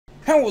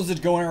How's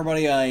it going,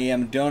 everybody? I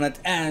am Donut.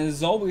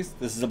 As always,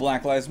 this is a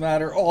Black Lives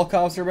Matter, all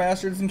cops are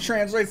bastards, and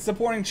trans rights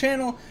supporting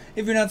channel.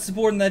 If you're not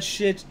supporting that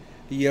shit,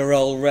 you're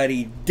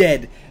already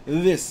dead.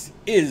 This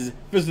is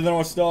Fist of the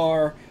North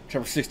Star,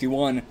 Chapter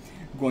 61.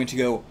 Going to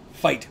go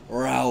fight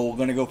RAOH.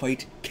 Gonna go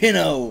fight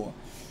Kenoh.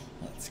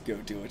 Let's go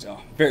do it. Oh,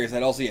 very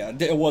sad. Also, yeah,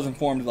 it was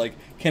informed, like,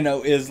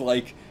 Kenoh is,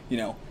 like, you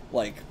know,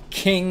 like,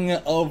 king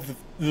of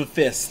the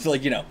fist.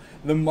 Like, you know,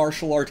 the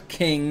martial art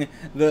king,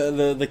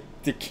 the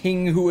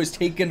king who has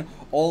taken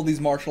all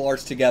these martial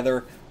arts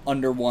together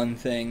under one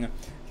thing.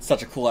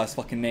 Such a cool ass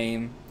fucking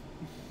name.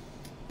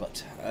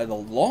 But the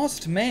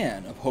lost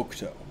man of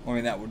Hokuto. I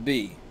mean, that would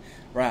be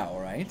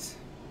RAOH, right?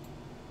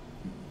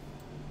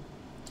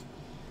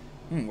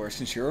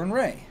 Where's Shinshiro and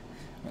Rei?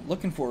 I'm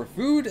looking for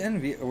food and a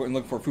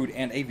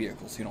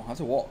vehicle, so you don't have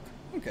to walk.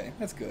 Okay,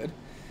 that's good.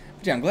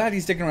 But yeah, I'm glad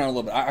he's sticking around a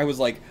little bit. I was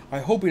like, I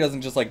hope he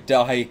doesn't just like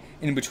die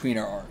in between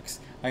our arcs.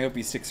 I hope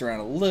he sticks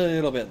around a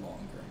little bit longer.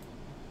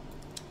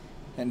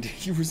 And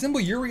you resemble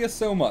Yuria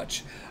so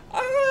much.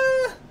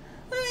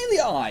 In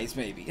the eyes,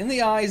 maybe. In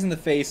the eyes and the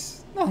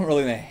face. Not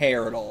really in the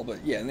hair at all,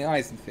 but yeah, in the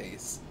eyes and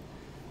face.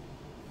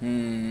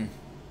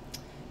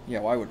 Yeah,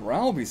 why would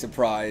RAOH be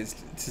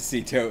surprised to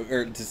see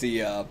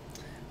Yuria?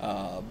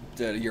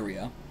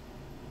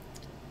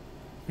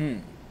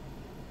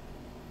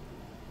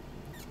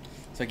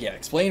 So yeah,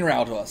 explain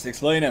RAOH to us.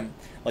 Explain him.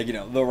 Like, you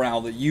know, the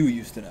RAOH that you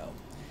used to know.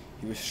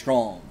 He was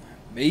strong.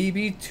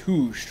 Maybe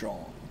too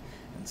strong.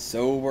 And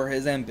so were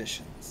his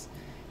ambitions.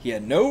 He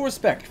had no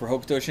respect for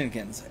Hokuto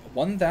Shinken's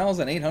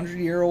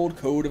 1,800-year-old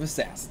code of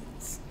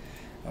assassins.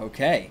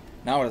 Okay,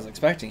 not what I was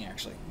expecting,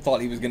 actually.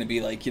 Thought he was going to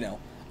be like, you know,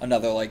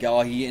 another, like,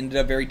 oh, he ended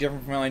up very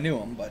different from how I knew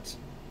him, but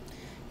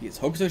he is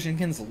Hokuto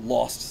Shinken's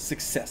lost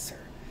successor.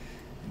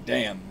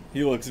 Damn,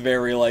 he looks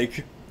very,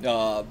 like,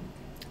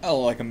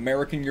 like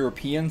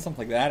American-European,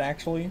 something like that,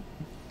 actually.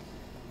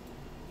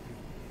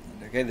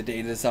 Okay, the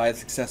day to decide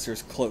successor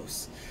is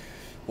close.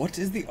 What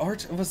is the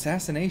art of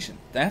assassination?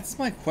 That's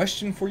my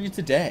question for you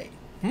today.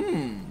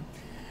 And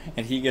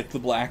he gets the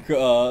black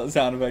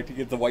sound effect, he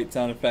gets the white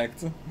sound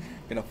effect.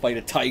 Gonna fight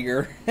a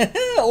tiger.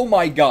 Oh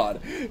my god.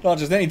 Not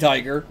just any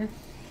tiger.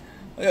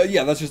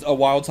 Yeah, that's just a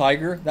wild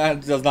tiger. That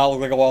does not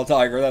look like a wild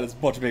tiger. That is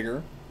much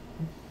bigger.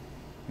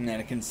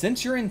 Mannequin,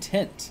 sense your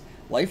intent.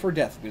 Life or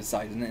death will be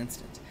decided in an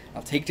instant.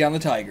 I'll take down the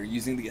tiger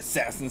using the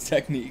assassin's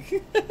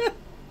technique.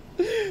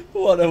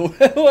 What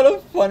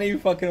a funny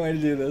fucking way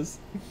to do this.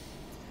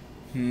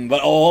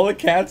 But all the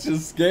cats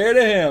just scared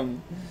of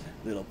him.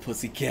 Little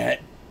pussy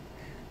cat.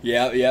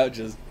 Yeah,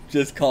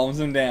 just calms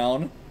him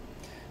down.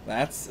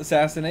 That's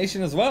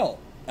assassination as well.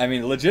 I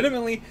mean,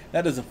 legitimately,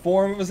 that is a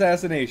form of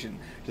assassination.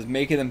 Just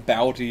making them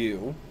bow to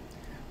you.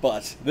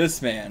 But this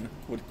man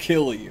would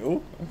kill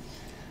you.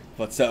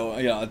 But so,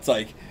 you know, it's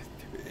like,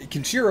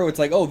 Kenshiro, it's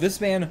like, oh, this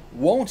man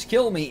won't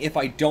kill me if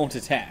I don't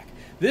attack.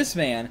 This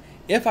man,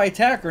 if I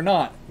attack or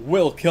not,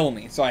 will kill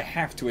me. So I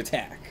have to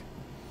attack.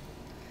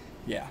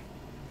 Yeah.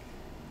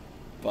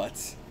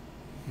 But,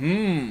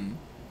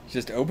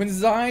 just opens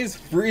his eyes,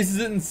 freezes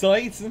it in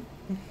sight.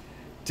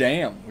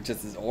 Damn, with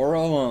just his aura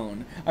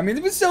alone. I mean,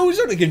 it was so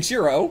did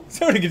Kenshiro.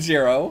 So did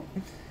Kenshiro.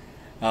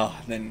 Oh,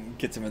 then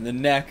gets him in the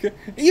neck.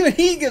 Even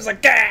he gives a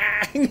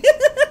gang.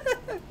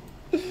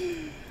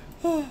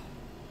 And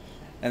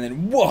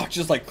then, whoa,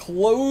 just like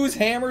close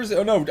hammers.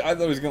 Oh no, I thought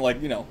he was gonna,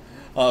 like, you know,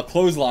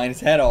 clothesline his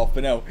head off,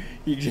 but no,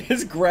 he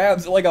just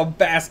grabs it like a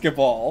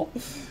basketball.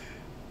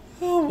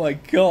 Oh my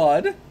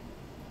god.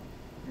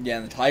 Yeah,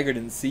 and the tiger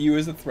didn't see you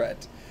as a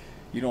threat.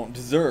 You don't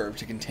deserve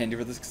to contend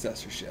for the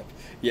successorship.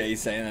 Yeah,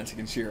 he's saying that to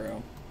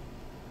Kenshiro.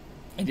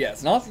 And yeah,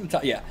 it's not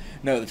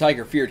the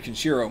tiger feared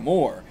Kenshiro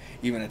more.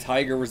 Even a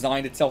tiger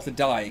resigned itself to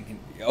die.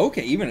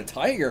 Okay, even a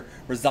tiger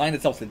resigned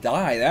itself to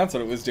die. That's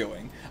what it was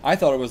doing. I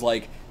thought it was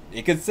like,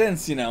 it could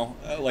sense, you know,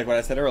 like what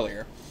I said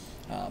earlier.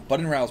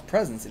 But in RAOH's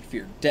presence, it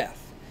feared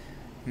death.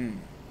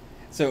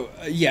 So,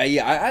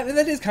 yeah,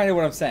 that is kind of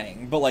what I'm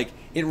saying. But, like,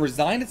 it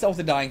resigned itself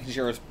to die in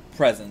Kenshiro's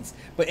presence.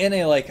 But in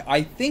a, like,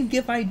 I think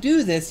if I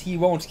do this, he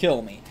won't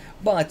kill me.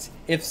 But,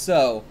 if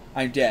so,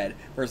 I'm dead.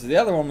 Versus the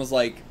other one was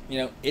like, you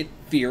know, it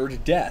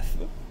feared death.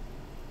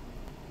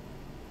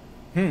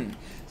 So,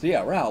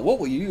 yeah, RAOH, what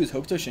will you use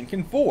Hokuto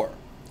Shinken for?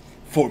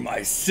 For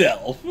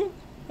myself.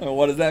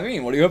 What does that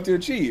mean? What do you hope to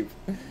achieve?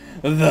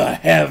 The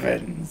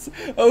heavens.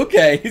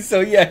 Okay,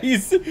 so yeah,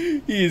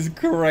 he's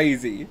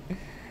crazy.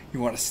 You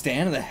want to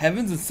stand in the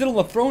heavens and sit on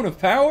the throne of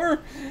power?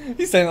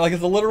 He's saying it like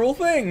it's a literal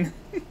thing.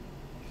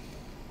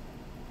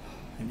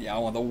 And yeah, I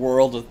want the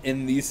world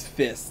within these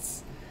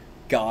fists.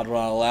 God will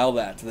not allow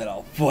that, so then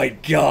I'll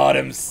fight God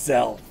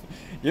himself.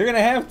 You're gonna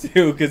have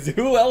to, because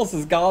who else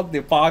is God the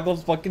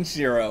Apocalypse fucking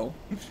Shiro?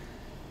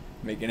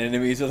 Making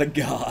enemies with a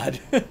god.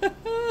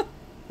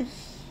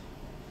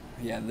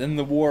 Yeah, then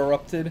the war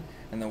erupted,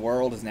 and the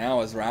world is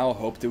now as RAOH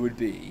hoped it would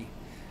be.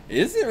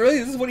 Is it really?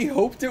 Is this what he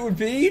hoped it would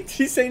be? Did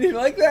he say anything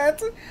like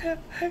that?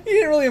 He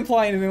didn't really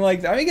imply anything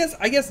like that. I mean,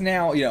 I guess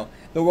now, you know,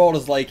 the world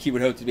is like he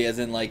would hope to be, as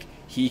in, like,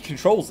 he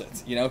controls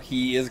it. You know,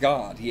 he is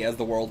God. He has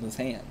the world in his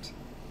hand.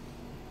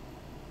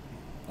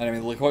 And I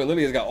mean, look,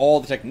 Olivia's got all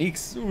the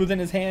techniques within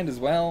his hand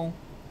as well.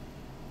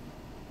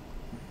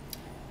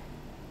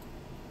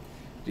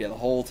 Yeah, the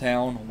whole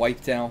town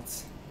wiped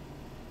out.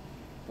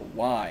 But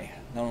why?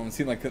 None of them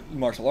seem like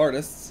martial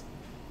artists.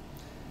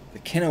 The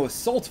Kenoh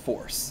Assault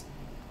Force.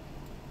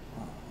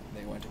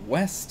 They went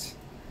west.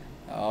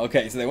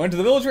 Okay, so they went to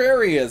the villager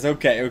areas.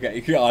 Okay,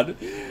 okay, God.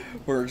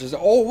 We're just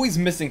always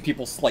missing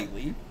people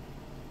slightly.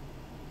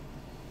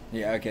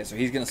 Yeah, okay, so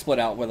he's gonna split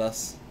out with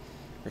us.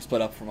 Or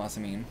split up from us,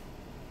 I mean.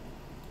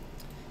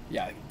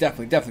 Yeah,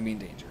 definitely be in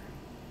danger.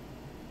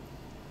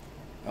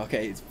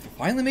 Okay, it's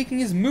finally making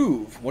his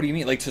move. What do you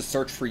mean? Like, to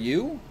search for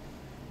you?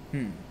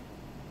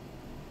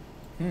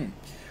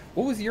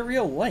 What was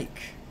Uriel like?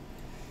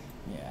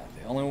 Yeah,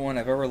 the only one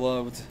I've ever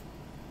loved.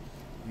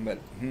 But,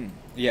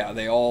 yeah,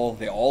 they all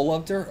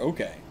loved her?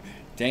 Okay.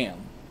 Damn.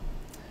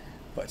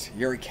 But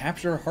Yuri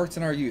captured our hearts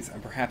in our youth,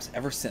 and perhaps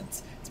ever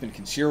since, it's been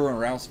Kenshiro and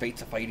Rao's fate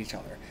to fight each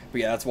other.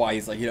 But yeah, that's why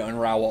he's like, you know,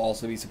 and Rao will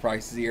also be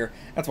surprised to see her.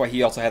 That's why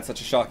he also had such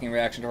a shocking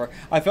reaction to her.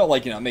 I felt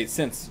like, you know, it made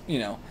sense, you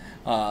know,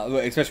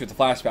 especially with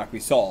the flashback we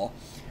saw.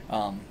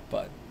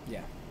 But,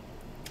 yeah.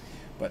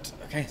 But,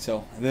 okay,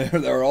 so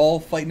they're all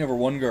fighting over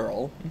one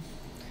girl.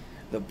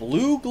 The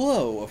blue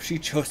glow of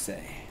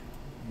Shichose.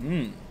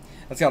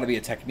 That's got to be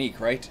a technique,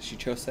 right?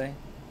 Shichose?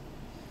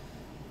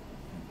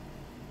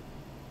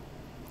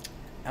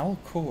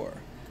 Alcor,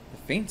 the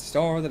faint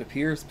star that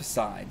appears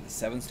beside the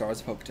 7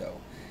 stars of Hokuto.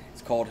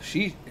 It's called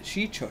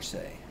Shichose.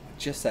 I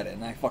just said it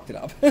and I fucked it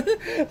up.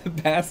 The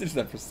passage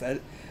that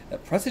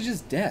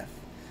presages death.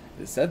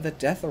 It is said that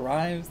death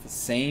arrives the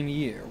same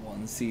year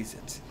one sees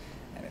it,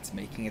 and it's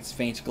making its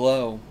faint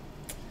glow.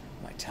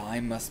 My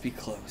time must be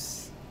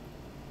close.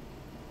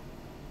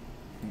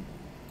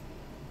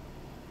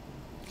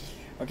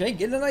 Okay,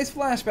 getting a nice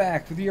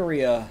flashback with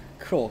Yuria.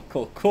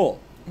 Cool.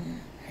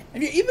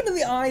 And even in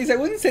the eyes, I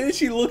wouldn't say that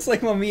she looks like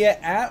Mamiya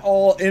at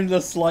all in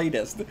the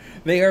slightest.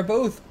 They are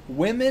both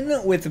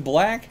women with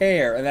black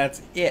hair, and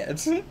that's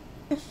it.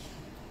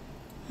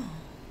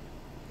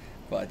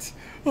 But,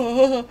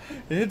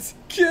 it's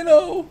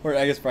Kenoh! Or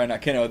I guess probably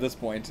not Kenoh at this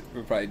point. It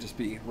would probably just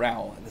be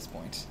Rao at this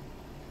point.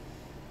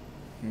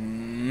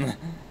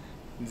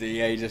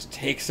 Yeah, he just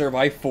takes her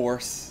by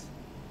force.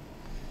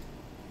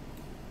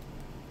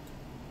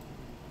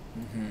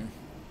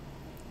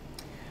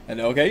 And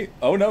okay,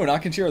 oh no,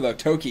 not Kenshiro though.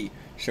 Toki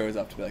shows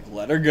up to be like,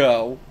 let her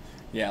go.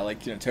 Yeah,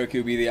 like, you know, Toki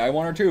would be the I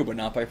want her to, but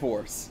not by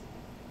force.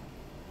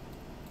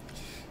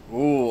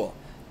 Ooh,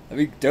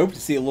 that'd be dope to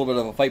see a little bit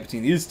of a fight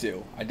between these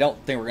two. I don't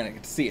think we're gonna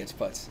get to see it,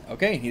 but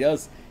okay, he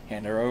does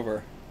hand her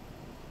over.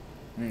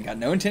 Got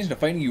no intention of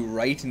fighting you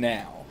right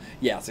now.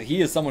 Yeah, so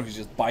he is someone who's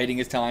just biding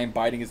his time.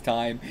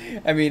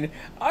 I mean,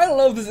 I don't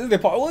know if this is the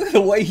apocalypse. Look at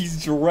the way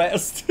he's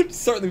dressed. It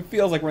certainly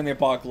feels like we're in the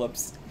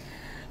apocalypse.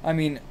 I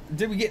mean,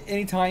 did we get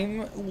any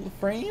time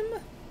frame?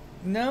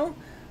 No?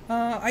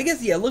 I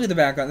guess, yeah, look at the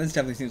background. This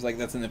definitely seems like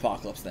that's an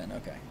apocalypse then.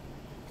 Okay.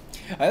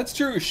 That's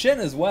true of Shin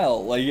as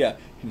well. Like, yeah,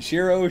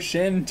 Kenshiro,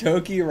 Shin,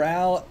 Toki,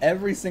 Rao,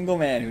 every single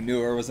man who knew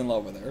her was in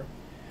love with her.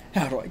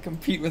 How do I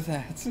compete with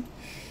that?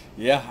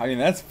 Yeah, I mean,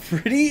 it's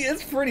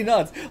pretty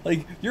nuts.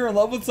 Like, you're in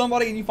love with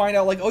somebody and you find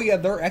out, like, oh yeah,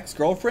 their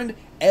ex-girlfriend,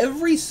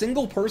 every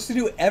single person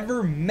who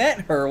ever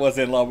met her was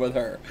in love with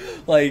her.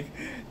 Like,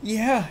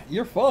 yeah,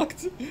 you're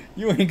fucked.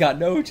 You ain't got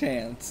no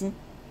chance.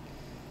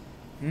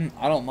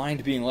 I don't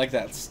mind being like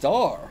that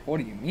star. What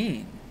do you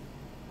mean?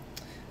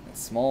 That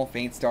small,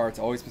 faint star, it's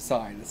always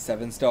beside the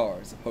 7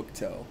 stars of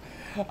Hokuto.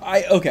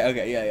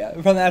 Okay,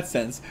 yeah, from that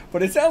sense.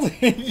 But it sounds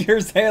like you're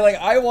saying, like,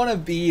 I want to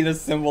be the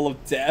symbol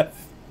of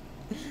death.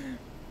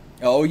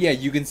 Oh yeah,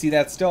 you can see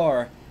that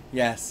star.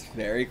 Yes,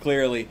 very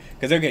clearly.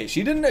 Because okay,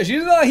 she did not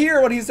hear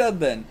what he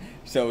said then.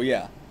 So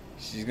yeah,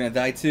 she's gonna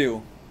die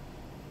too.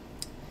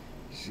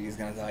 She's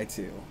gonna die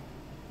too.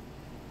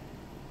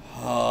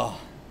 Oh,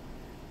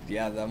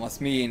 yeah, that must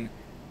mean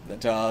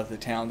that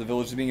the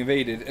village is being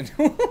invaded. And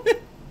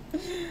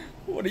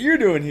what are you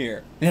doing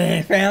here?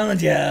 I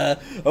found ya.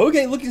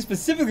 Okay, looking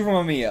specifically for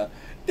Mamiya.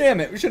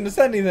 Damn it, we shouldn't have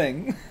said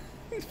anything.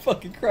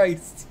 Fucking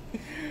Christ.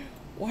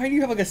 Why do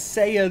you have like a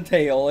Saiyan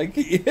tail? Like,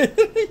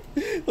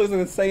 looks like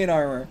a Saiyan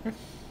armor.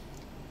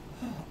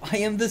 I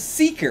am the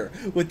Seeker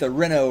with the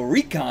Reno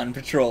Recon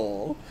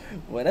Patrol.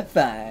 What a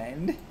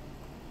find.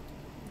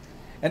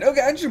 And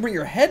okay, I just bring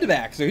your head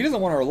back, so he doesn't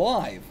want her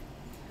alive.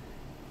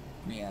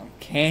 Yeah,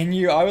 can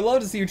you? I would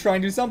love to see you try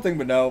and do something,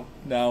 but no.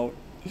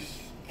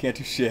 Can't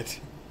do shit.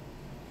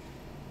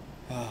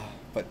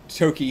 But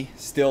Toki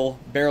still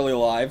barely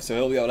alive, so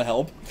he'll be able to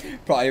help.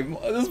 Probably,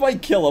 this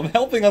might kill him.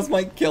 Helping us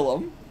might kill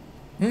him.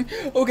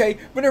 Okay,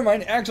 but never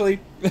mind. Actually,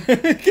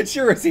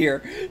 Kenshira's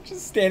here,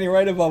 just standing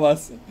right above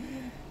us.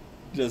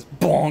 Just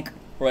bonk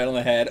right on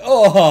the head.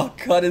 Oh,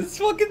 cut his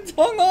fucking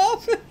tongue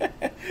off.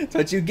 That's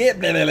what you get.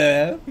 Blah,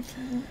 blah,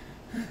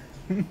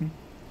 blah.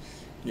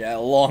 Yeah,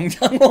 long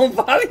tongue won't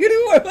bother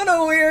you. What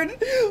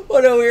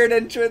a weird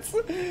entrance.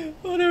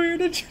 What a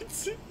weird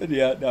entrance. And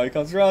yeah, now he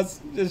comes for us.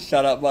 Just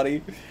shut up,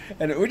 buddy.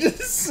 And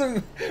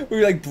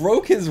we like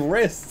broke his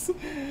wrists,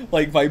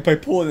 like by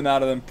pulling them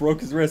out of them.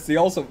 Broke his wrists. We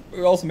also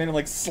made him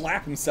like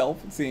slap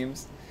himself. It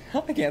seems.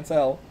 I can't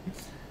tell.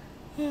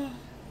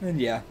 And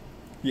yeah.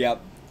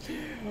 Yep.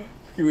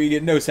 We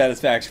get no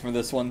satisfaction from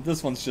this one.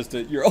 This one's just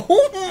a...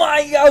 oh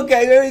my...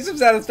 okay, there's some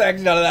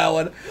satisfaction out of that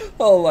one.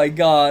 Oh my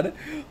god.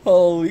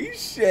 Holy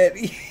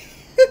shit.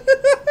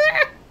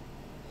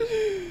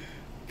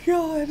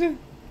 God.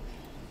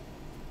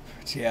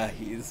 But yeah,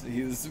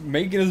 he's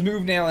making his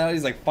move now. Now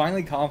he's like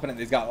finally confident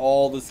he's got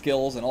all the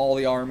skills and all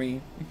the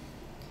army.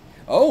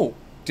 Oh,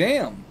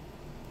 damn.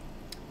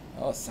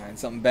 Oh, sign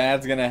something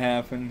bad's gonna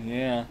happen.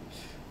 Yeah.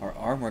 Our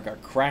armor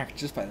got cracked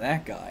just by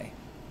that guy.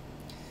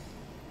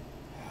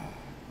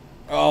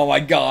 Oh my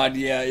god,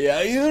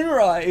 yeah.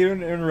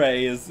 Even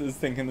Ray is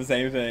thinking the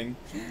same thing.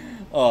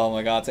 Oh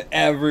my god, so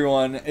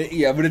everyone,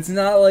 yeah, but it's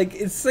not like,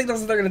 it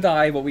signals that they're gonna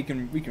die, but we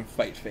can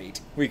fight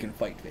fate. We can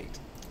fight fate.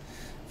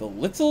 The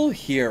little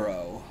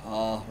hero,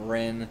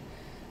 Rin,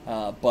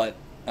 well,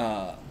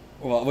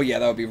 yeah,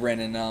 that would be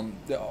Rin and,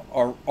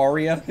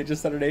 Arya, they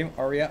just said her name,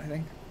 Arya, I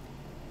think.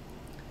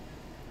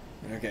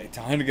 Okay,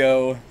 time to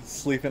go,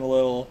 sleeping a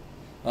little.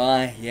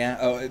 Yeah,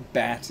 oh,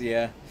 Bat,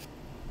 yeah.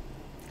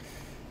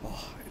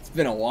 Oh, it's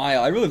been a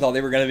while. I really thought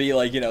they were gonna be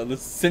like, you know, the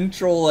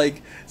central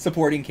like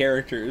supporting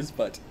characters,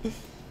 but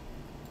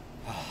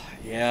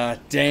yeah,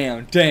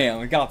 damn,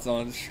 we got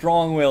some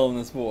strong will in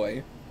this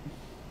boy.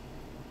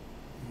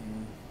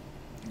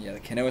 Yeah, the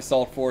Kenoh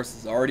assault force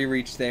has already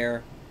reached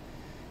there.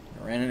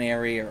 We're in an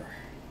area, or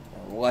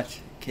what?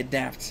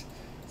 Kidnapped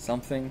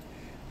something.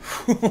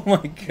 Oh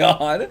my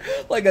god,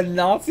 like a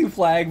Nazi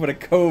flag but a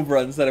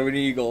cobra instead of an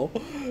eagle.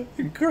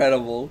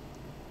 Incredible.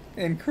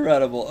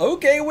 Incredible.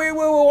 Okay, wait,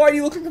 why do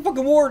you look like the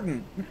fucking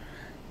warden?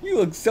 You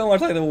look so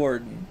much like the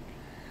warden.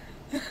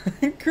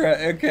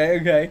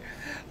 Okay.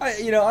 I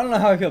don't know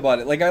how I feel about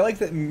it. Like, I like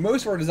that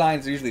most of our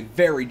designs are usually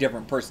very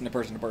different person to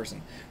person to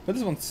person. But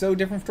this one's so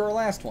different to our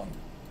last one.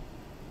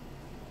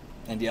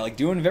 And yeah, like,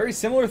 doing a very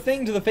similar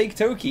thing to the fake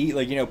Toki.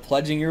 Like, you know,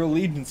 pledging your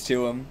allegiance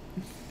to him.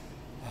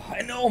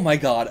 And oh my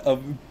god, a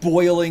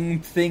boiling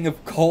thing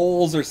of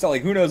coals or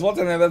something. Like, who knows what's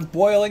in there that's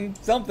boiling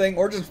something.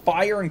 Or just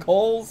fire and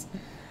coals.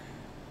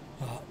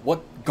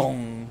 What?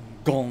 Gong,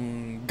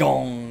 gong,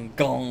 gong,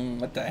 gong.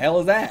 What the hell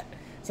is that?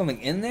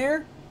 Something in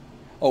there?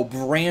 Oh,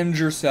 brand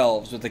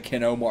yourselves with the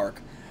Kenoh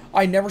mark.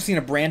 I never seen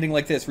a branding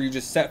like this where you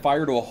just set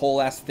fire to a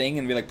whole ass thing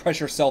and be like, press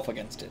yourself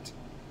against it.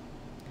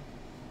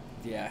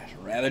 Yeah,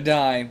 I'd rather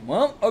die.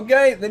 Well,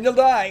 okay, then you'll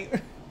die.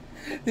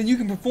 Then you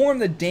can perform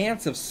the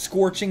dance of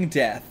scorching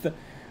death.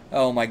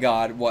 Oh my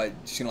god, what?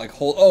 Just gonna like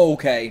hold... oh,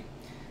 okay.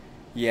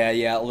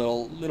 Yeah,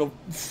 little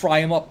fry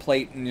him up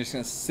plate and you're just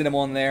gonna sit him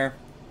on there.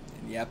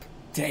 Yep.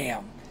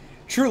 Damn.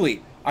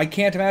 Truly, I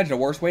can't imagine a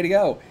worse way to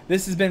go.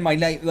 This has been my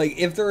night. Like,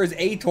 if there is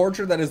a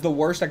torture that is the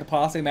worst I could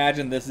possibly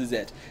imagine, this is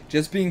it.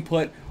 Just being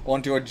put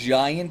onto a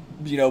giant,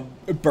 you know,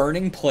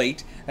 burning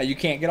plate that you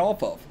can't get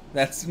off of.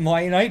 That's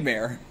my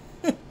nightmare.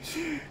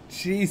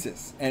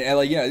 Jesus. And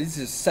like, yeah, this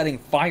is setting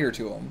fire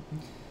to him.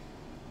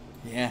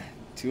 Yeah,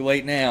 too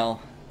late now.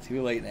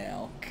 Too late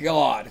now.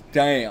 God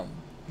damn.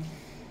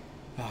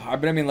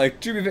 But I mean, like,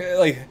 to be fair,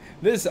 like,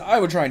 this, I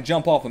would try and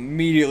jump off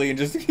immediately and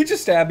just, you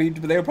just stab you,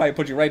 but they would probably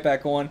put you right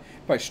back on,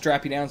 probably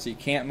strap you down so you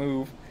can't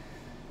move.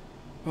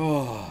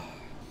 Oh.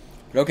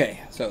 But okay,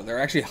 so they're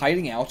actually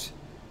hiding out.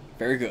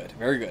 Very good,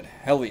 very good.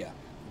 Hell yeah.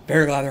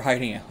 Very glad they're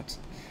hiding out.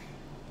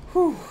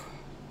 Whew.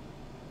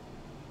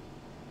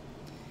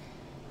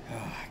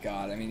 Oh,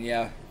 God, I mean,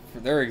 yeah, for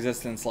their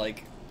existence,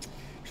 like,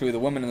 truly the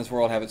women in this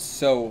world have it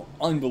so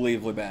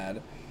unbelievably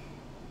bad.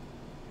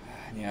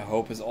 And yeah,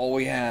 hope is all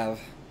we have.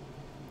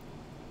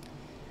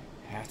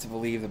 I have to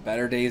believe the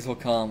better days will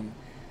come.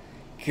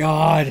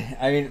 God,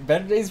 I mean,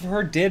 better days for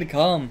her did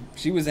come.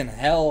 She was in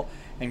hell,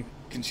 and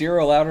Kenshiro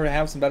allowed her to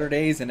have some better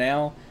days, and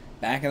now,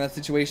 back in that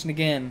situation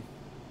again.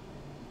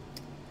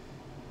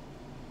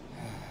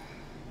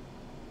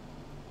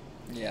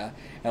 Yeah,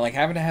 and like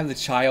having to have the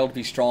child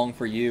be strong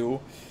for you,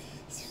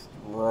 it's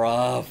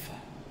rough.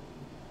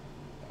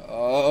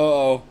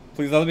 Oh,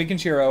 please let it be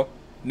Kenshiro.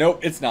 Nope,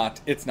 it's not.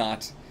 It's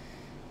not.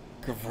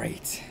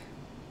 Great.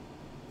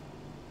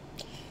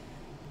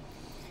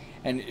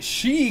 And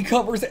she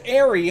covers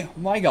Eri.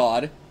 My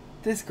god.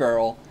 This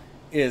girl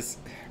is...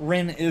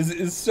 Rin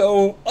is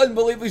so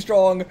unbelievably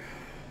strong.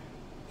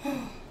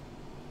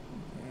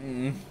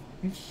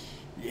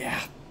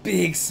 Yeah.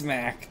 Big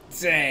smack.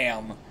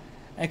 Damn.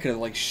 I could have,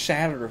 like,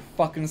 shattered her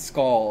fucking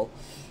skull.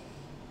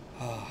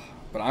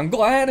 But I'm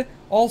glad,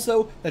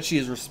 also, that she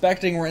is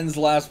respecting Rin's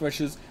last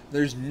wishes.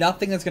 There's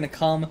nothing that's going to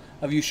come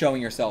of you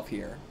showing yourself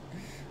here.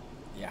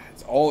 Yeah.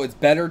 It's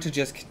better to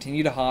just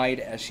continue to hide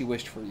as she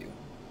wished for you.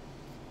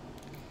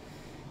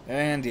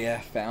 And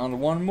yeah,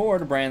 found one more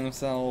to brand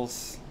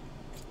themselves.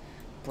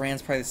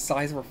 Brand's probably the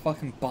size of her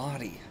fucking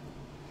body.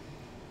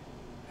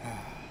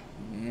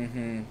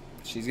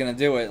 She's gonna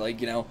do it, like,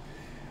 you know,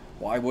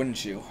 why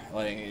wouldn't you?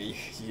 Like,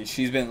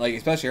 she's been, like,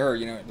 especially her,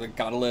 you know, like,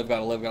 gotta live,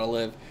 gotta live, gotta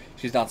live.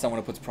 She's not someone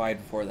who puts pride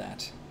before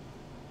that.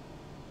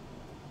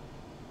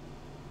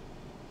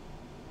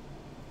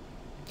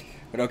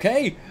 But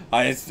okay,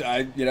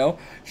 you know,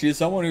 she is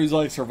someone who's,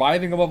 like,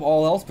 surviving above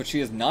all else, but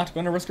she is not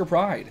gonna risk her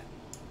pride.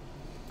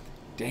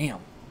 Damn.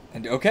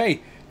 And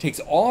okay,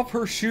 takes off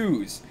her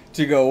shoes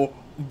to go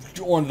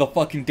on the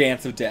fucking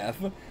dance of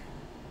death.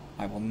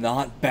 I will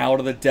not bow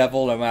to the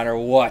devil no matter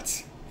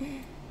what.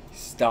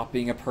 Stop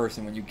being a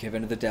person when you give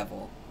in to the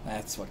devil.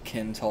 That's what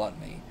Ken taught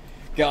me.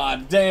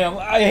 God damn,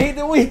 I hate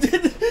that we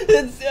did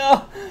this.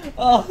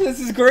 This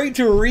is great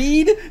to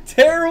read.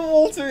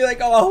 Terrible to be like,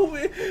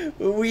 oh,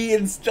 we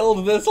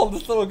instilled this on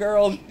this little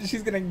girl.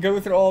 She's gonna go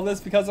through all this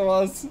because of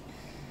us.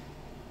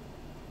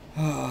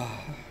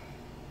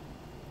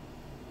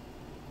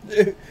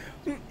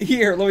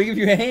 Here, let me give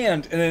you a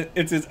hand. And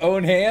it's his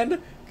own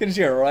hand?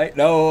 Consider, right?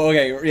 No,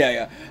 okay,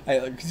 yeah.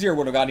 Consider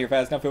wouldn't have gotten here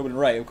fast enough, it would have been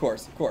right, of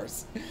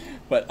course.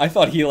 But I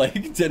thought he,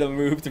 like, did a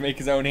move to make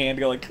his own hand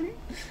go like...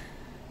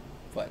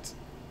 But...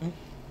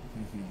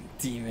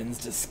 demons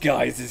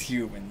disguised as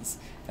humans.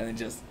 And then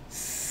just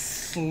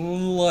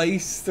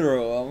slice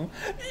through them.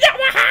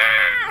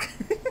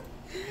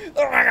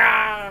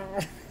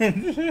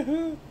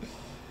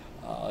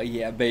 Oh,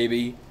 yeah,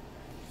 baby.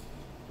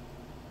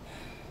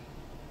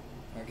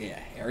 Okay, yeah,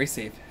 Aries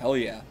safe. Hell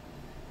yeah.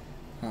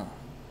 Huh.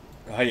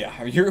 Oh, yeah.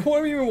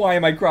 What do you mean, why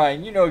am I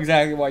crying? You know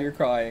exactly why you're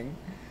crying.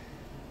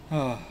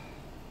 Oh.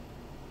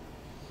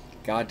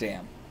 God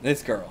damn.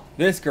 This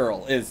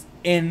girl is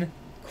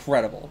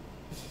incredible.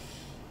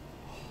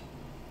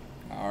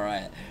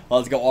 Alright,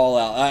 let's go all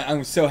out.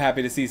 I'm so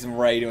happy to see some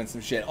Ray doing some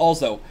shit.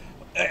 Also,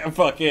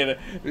 fucking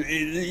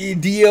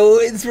Dio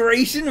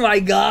inspiration, my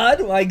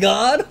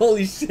god,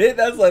 holy shit,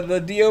 that's like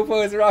the Dio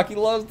pose Rocky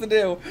loves to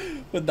do,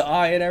 with the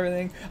eye and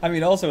everything. I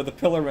mean, also the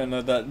Pillarman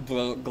of that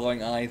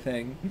glowing eye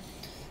thing.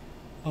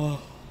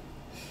 Oh.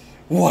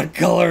 What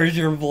color is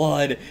your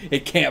blood?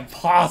 It can't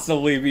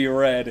possibly be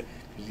red,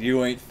 because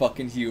you ain't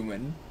fucking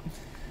human.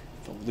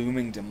 The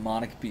looming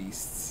demonic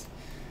beasts.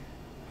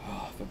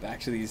 Oh, but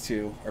back to these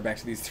two, or back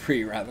to these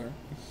three, rather.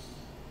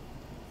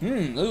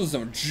 Those are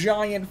some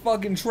giant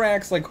fucking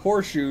tracks like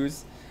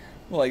horseshoes.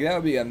 Like, that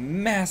would be a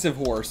massive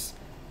horse.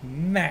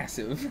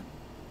 Massive.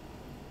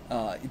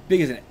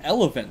 Big as an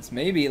elephant's,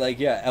 maybe. Like,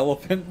 yeah,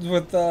 elephants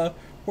with, or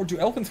do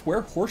elephants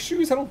wear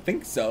horseshoes? I don't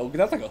think so, because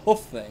that's like a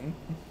hoof thing.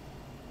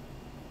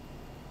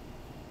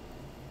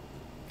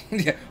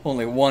 Yeah,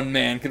 only one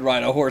man could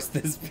ride a horse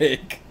this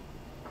big.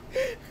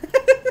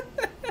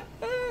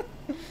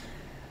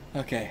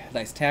 Okay,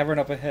 nice tavern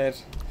up ahead.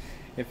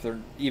 If they're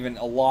even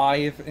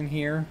alive in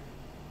here.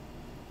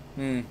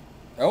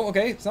 Oh,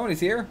 okay,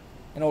 somebody's here.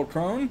 An old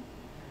crone.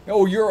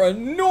 Oh, you're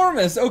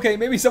enormous! Okay,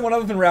 maybe someone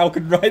other than Raoh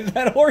could ride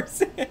that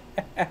horse.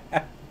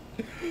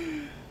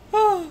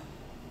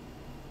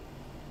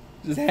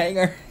 Just hang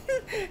our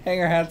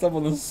hats up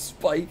on the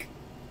spike.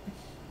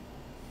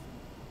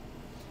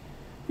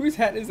 Whose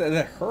hat is that? Is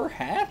that her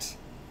hat?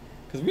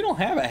 Because we don't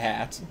have a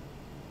hat.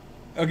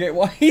 Okay,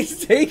 well,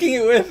 he's taking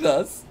it with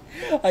us.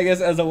 I guess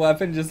as a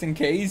weapon, just in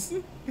case.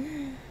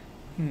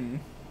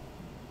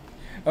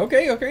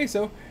 Okay,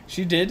 so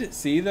she did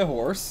see the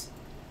horse.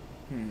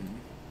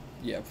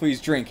 Yeah,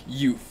 please drink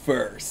you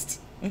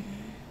first.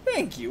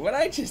 Thank you, and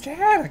I just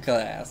had a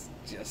glass.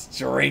 Just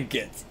drink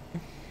it.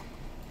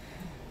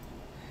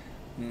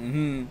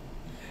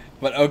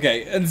 But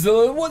okay, and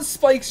so what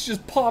spikes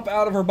just pop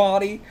out of her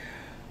body?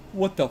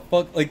 What the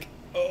fuck? Like,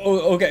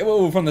 oh, okay,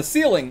 whoa, from the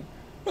ceiling.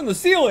 From the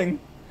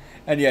ceiling.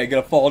 And yeah,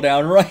 gonna fall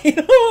down right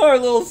on our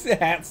little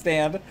hat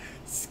stand.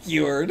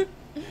 Skewered.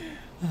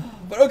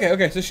 But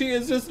okay, so she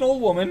is just an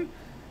old woman.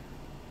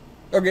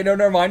 Okay, no,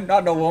 never mind.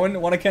 Not an old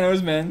woman. One of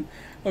Kenoh's men.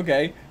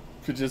 Okay.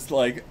 So just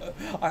like,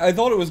 I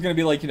thought it was gonna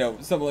be like, you know,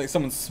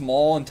 someone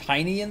small and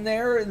tiny in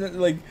there.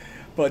 Like,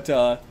 but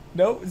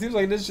no, it seems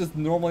like it's just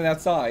normally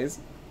that size.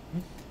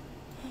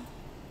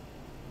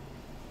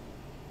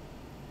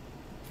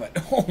 But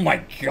oh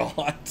my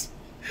god.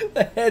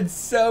 The head's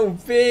so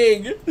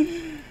big.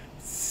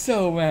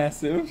 So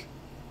massive.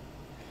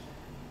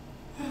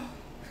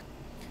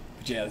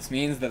 But yeah, this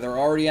means that they're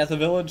already at the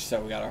village,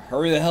 so we gotta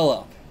hurry the hell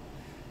up.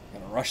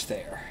 Gotta rush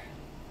there.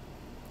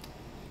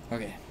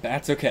 Okay,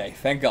 that's okay.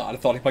 Thank God. I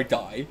thought he might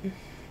die.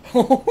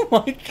 Oh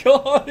my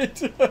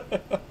god.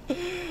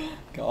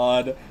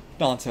 God,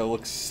 Danto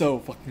looks so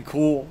fucking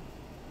cool.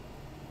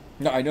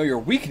 No, I know your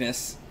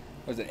weakness.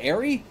 Was it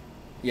Airy?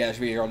 Yeah, it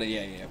should be all.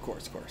 Yeah, of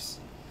course.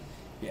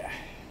 Yeah.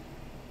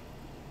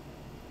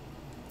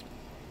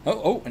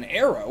 Oh, an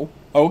arrow?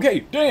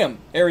 Okay, damn!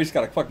 Aries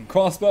got a fucking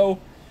crossbow.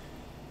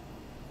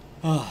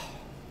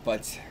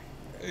 But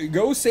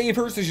go save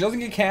her so she doesn't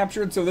get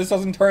captured, so this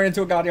doesn't turn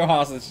into a goddamn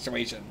hostage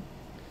situation.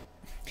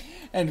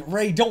 And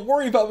Ray, don't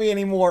worry about me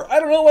anymore. I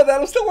don't know about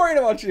that. I'm still worried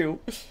about you.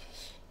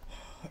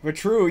 But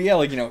true, yeah,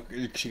 like, you know,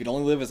 she could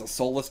only live as a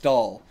soulless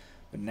doll.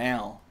 But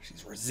now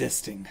she's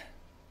resisting.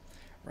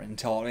 Ren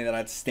taught me that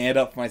I'd stand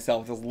up for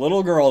myself. This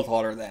little girl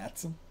taught her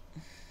that.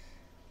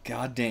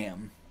 God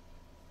damn.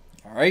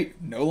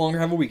 Alright, no longer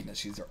have a weakness.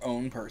 She's her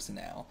own person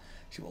now.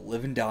 She will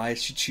live and die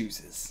as she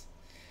chooses.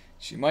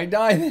 She might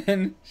die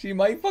then. She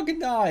might fucking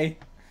die.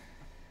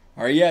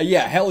 Alright,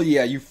 yeah, hell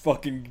yeah, you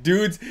fucking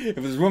dudes. If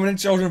there's women and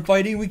children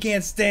fighting, we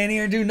can't stand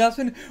here and do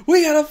nothing.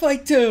 We gotta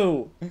fight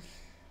too.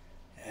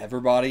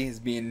 Everybody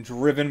is being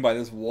driven by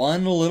this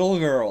one little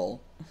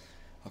girl.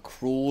 A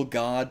cruel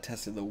god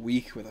tested the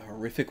weak with a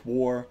horrific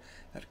war.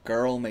 That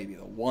girl may be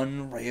the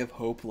one ray of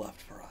hope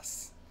left for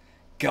us.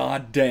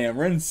 God damn,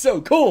 Ren's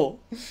so cool!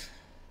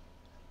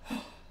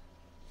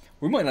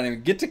 We might not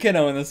even get to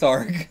Kenoh in this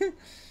arc.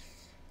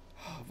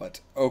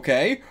 But,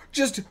 okay.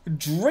 Just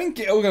drink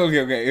it.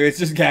 Okay. It's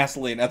just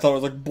gasoline. I thought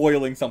it was like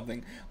boiling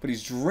something. But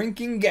he's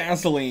drinking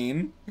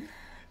gasoline.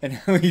 And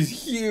now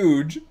he's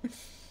huge.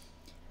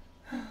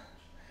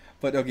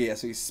 But, okay, yeah,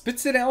 so he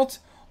spits it out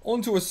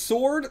onto a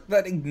sword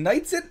that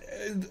ignites it.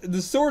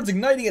 The sword's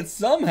igniting it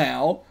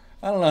somehow.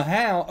 I don't know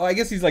how. Oh, I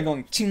guess he's like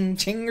going ching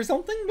ching or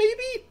something,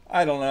 maybe?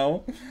 I don't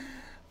know.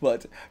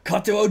 But,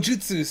 Kato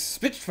Jutsu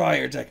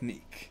Spitfire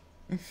technique.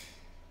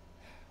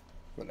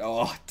 But,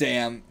 oh,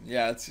 damn.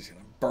 Yeah, it's just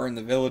gonna burn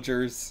the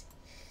villagers.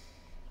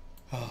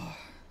 Oh.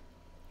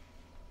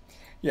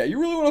 Yeah, you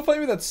really want to fight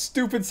me with that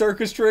stupid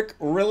circus trick?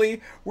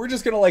 Really? We're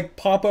just gonna, like,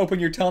 pop open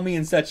your tummy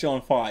and set you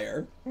on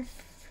fire.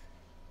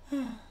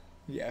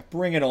 Yeah,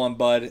 bring it on,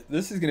 bud.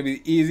 This is gonna be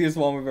the easiest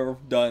one we've ever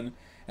done.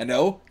 And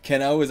no,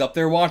 Kenoh is up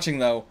there watching,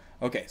 though.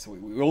 Okay, so we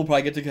will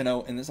probably get to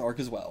Kenoh in this arc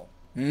as well.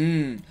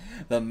 The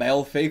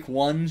Malefic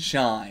one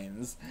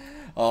shines.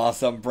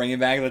 Awesome, bringing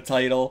back the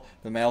title,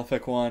 the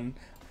Malefic one.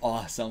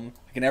 Awesome.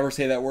 I can never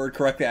say that word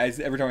correctly.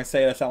 Every time I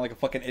say it, I sound like a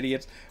fucking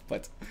idiot.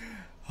 But,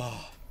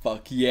 oh,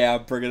 fuck yeah,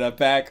 bringing that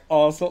back.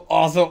 Awesome,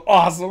 awesome,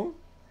 awesome.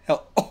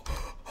 Hell, oh.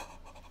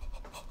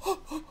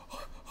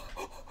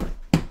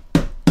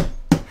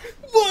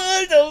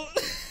 What the?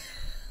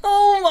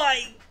 Oh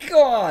my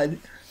god.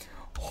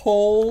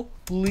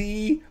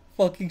 Holy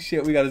fucking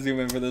shit. We gotta zoom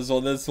in for this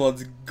one. This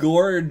one's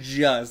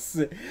gorgeous.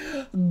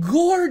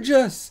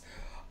 Gorgeous.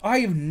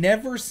 I've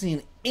never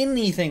seen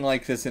anything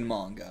like this in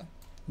manga.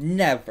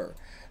 Never.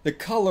 The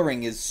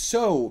coloring is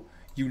so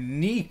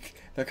unique.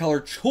 The color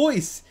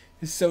choice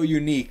is so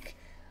unique.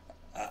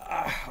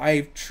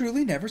 I've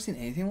truly never seen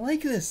anything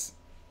like this.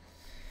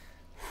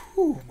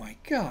 Whew, my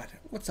god.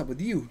 What's up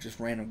with you? Just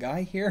random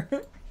guy here?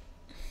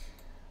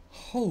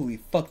 Holy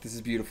fuck, this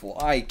is beautiful.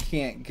 I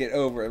can't get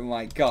over it.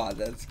 My god,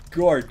 that's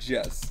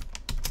gorgeous.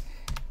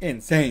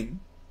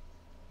 Insane.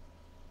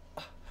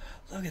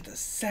 Look at the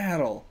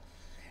saddle.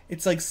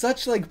 It's like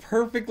such like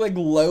perfect like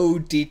low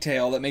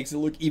detail that makes it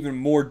look even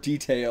more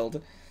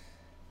detailed.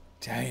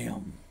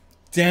 Damn.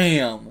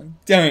 Damn.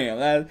 Damn.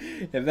 That,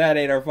 if that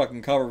ain't our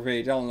fucking cover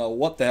page, I don't know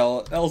what the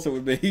hell else it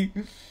would be.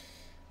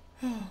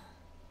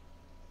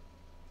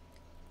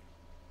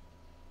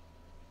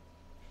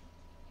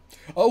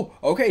 Oh,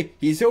 okay,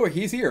 he's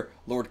here.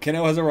 Lord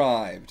Kenoh has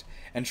arrived.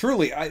 And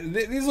truly,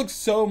 these look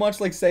so much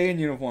like Saiyan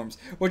uniforms.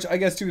 Which, I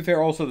guess, to be fair,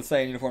 also the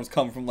Saiyan uniforms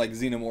come from, like,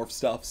 Xenomorph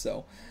stuff.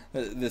 So,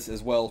 this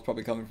as well is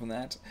probably coming from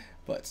that.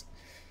 But,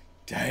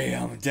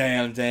 damn.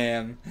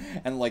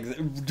 And,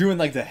 like, doing,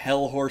 like, the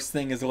Hell Horse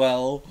thing as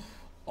well.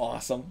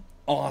 Awesome.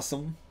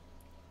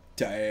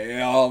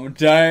 Damn.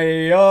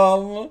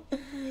 The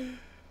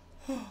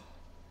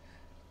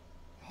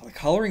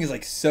coloring is,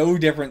 like, so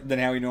different than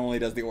how he normally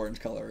does the orange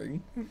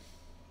coloring.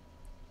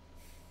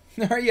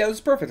 Alright, yeah, this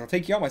is perfect. I'll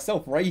take you out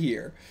myself right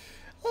here.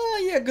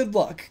 Oh, yeah, good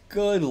luck.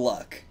 Good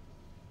luck.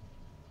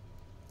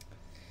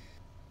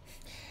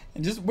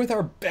 And just with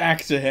our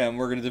back to him,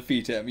 we're going to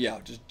defeat him. Yeah,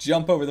 just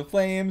jump over the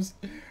flames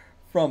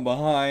from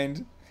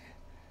behind.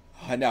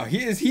 Now,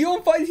 is he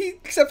on fire? He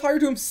set fire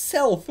to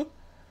himself.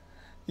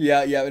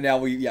 Yeah, now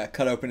we,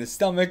 cut open his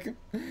stomach.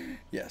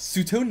 Yeah,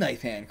 Suto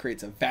Knife Hand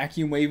creates a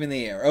vacuum wave in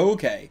the air.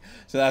 Okay,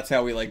 so that's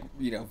how we, like,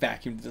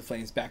 vacuumed the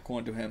flames back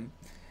onto him.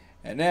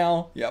 And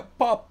now, yeah,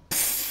 pop.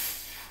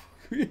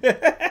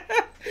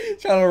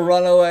 Trying to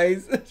run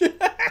away.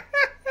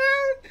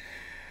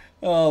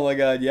 Oh my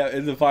god, yeah,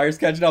 the fire's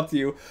catching up to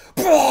you.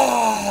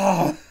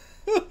 Oh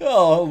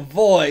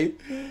boy.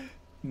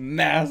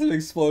 Massive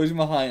explosion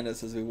behind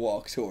us as we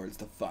walk towards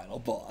the final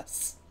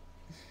boss.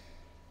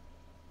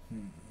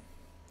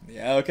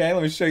 Yeah, okay,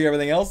 let me show you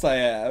everything else I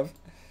have.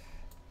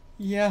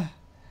 Yeah,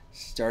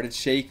 started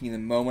shaking the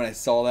moment I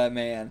saw that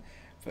man.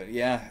 But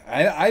yeah,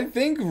 I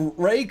think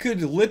Ray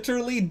could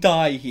literally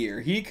die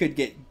here. He could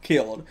get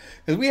killed.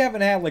 Because we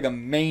haven't had like a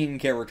main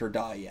character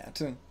die yet.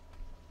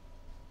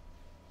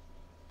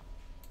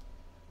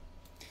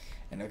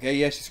 And okay,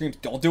 yeah, she screams,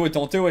 don't do it,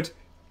 don't do it.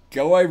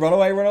 Go away, run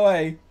away, run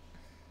away.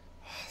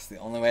 It's the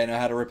only way I know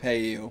how to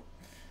repay you.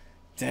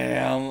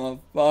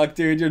 Damn, fuck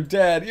dude, you're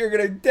dead. You're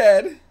gonna be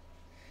dead.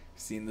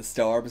 Seen the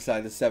star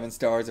beside the 7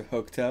 stars of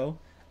Hokuto?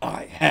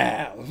 I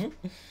have.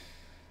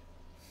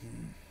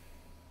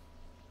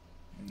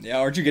 Yeah,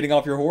 aren't you getting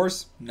off your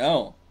horse?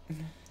 No.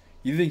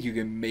 You think you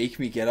can make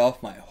me get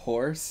off my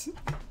horse?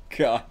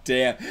 God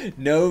damn.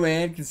 No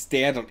man can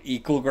stand on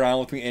equal ground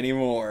with me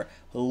anymore.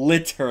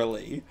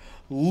 Literally.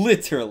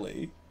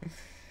 Literally.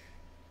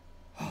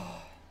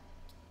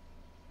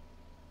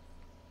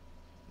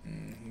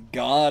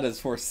 God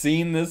has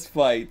foreseen this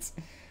fight.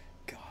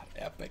 God,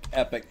 epic,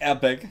 epic,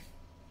 epic.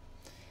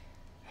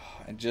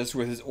 And just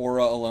with his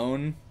aura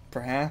alone,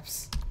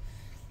 perhaps,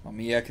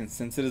 Mamiya can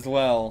sense it as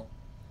well.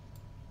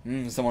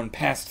 Someone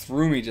passed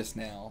through me just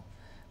now.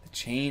 The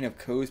chain of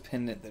Ko's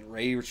pendant that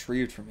Ray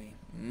retrieved for me.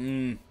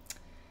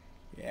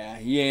 Yeah,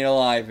 he ain't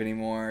alive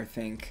anymore, I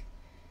think.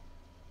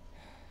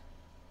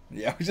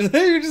 Yeah, we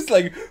just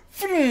like,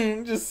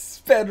 just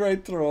sped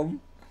right through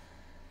him.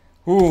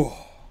 Ooh.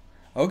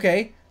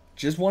 Okay,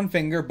 just one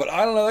finger, but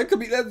I don't know,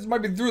 that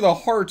might be through the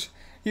heart.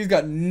 He's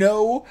got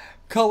no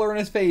color in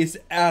his face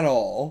at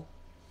all.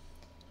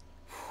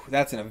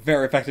 That's a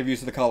very effective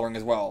use of the coloring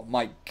as well.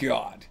 My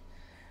God.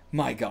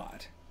 My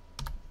God.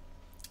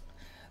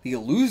 The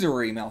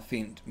illusory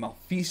Maleficent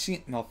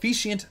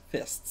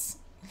fists.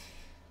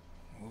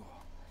 Ooh.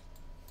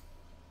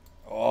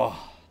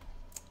 Oh.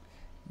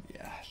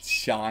 Yeah, it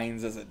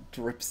shines as it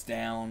drips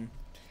down.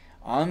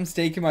 I'm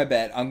staking my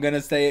bet. I'm going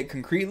to say it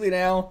concretely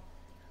now.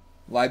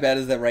 My bet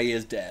is that Ray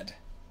is dead.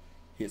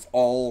 He is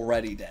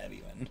already dead,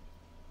 even.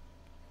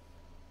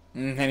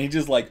 And he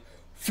just like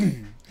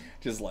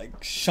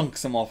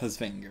shunks him off his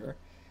finger.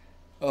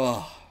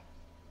 Ugh.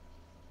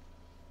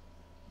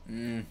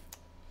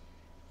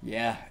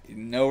 Yeah,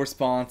 no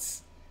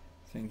response.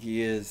 I think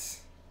he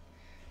is.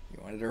 You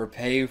wanted to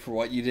repay for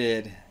what you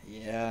did.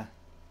 Yeah.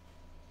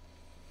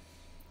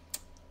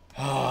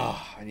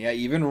 And yeah,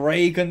 even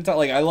Ray couldn't tell.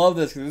 Like, I love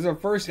this because this is our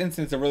first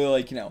instance of really,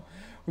 like,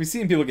 we've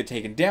seen people get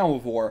taken down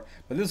before,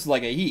 but this is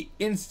like he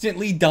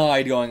instantly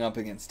died going up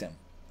against him.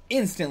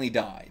 Instantly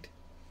died.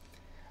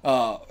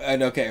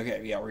 And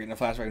okay, yeah, we're getting a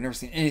flashback. I've never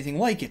seen anything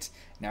like it.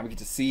 Now we get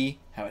to see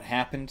how it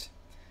happened.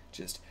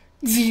 Just,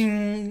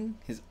 zing!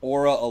 His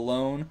aura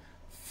alone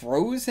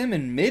froze him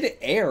in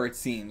mid-air, it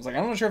seems. Like,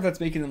 I'm not sure if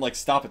that's making him, like,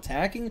 stop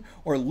attacking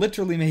or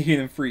literally making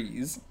him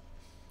freeze.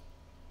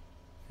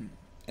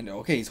 And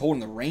okay, he's holding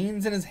the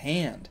reins in his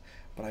hand,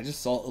 but I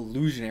just saw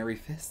illusionary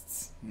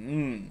fists.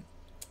 Yeah,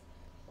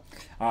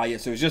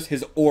 so it's just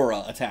his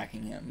aura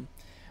attacking him.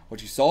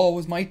 What you saw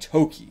was my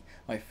Toki,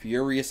 my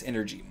furious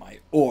energy, my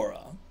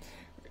aura.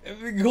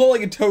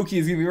 Calling it Toki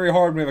is going to be very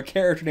hard when we have a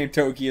character named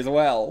Toki as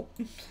well.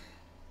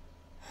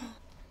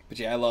 But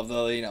yeah, I love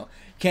the,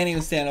 can't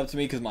even stand up to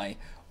me because my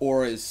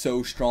aura is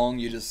so strong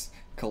you just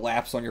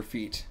collapse on your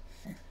feet.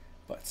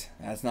 But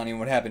that's not even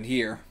what happened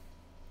here.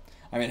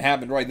 I mean, it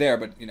happened right there,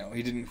 but,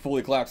 he didn't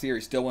fully collapse here.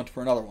 He still went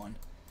for another one.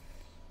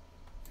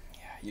 Yeah,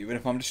 even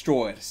if I'm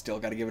destroyed, I still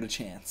got to give it a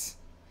chance.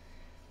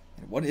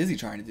 And what is he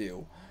trying to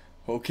do?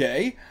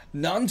 Okay.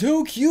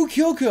 Nanto Kyu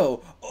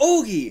Kyoko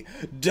Ogi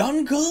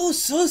Danko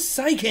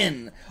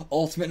Sosaiken.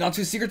 Ultimate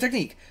Nanto secret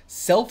technique.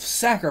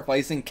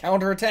 Self-sacrificing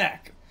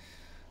counterattack.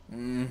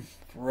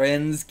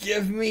 Friends,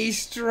 give me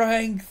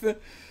strength.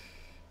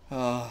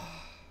 But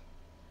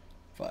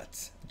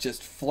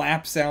just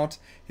flaps out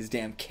his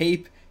damn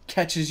cape,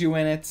 catches you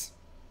in it,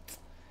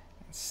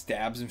 and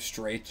stabs him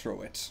straight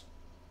through it.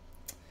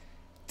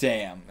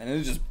 Damn. And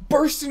it just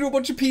bursts into a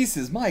bunch of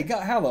pieces. My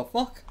God, how the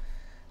fuck?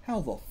 How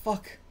the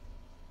fuck?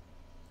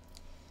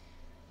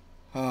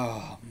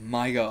 Oh,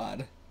 my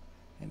God.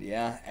 And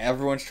yeah,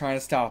 everyone's trying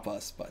to stop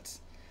us, but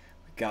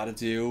we gotta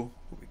do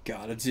what we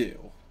gotta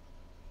do.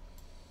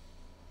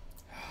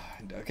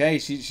 And okay,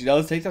 she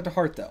does take that to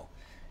heart, though.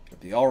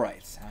 It'll be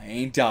alright. I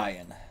ain't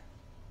dying.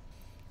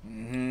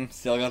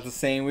 Still got the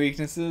same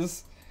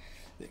weaknesses?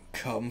 Then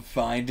come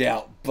find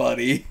out,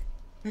 buddy.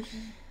 Okay,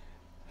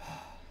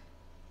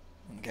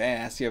 I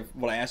asked you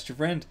what I asked your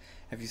friend.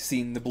 Have you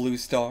seen the blue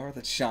star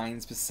that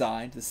shines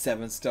beside the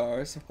 7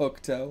 stars of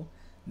Hokuto?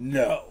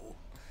 No.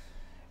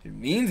 It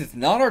means it's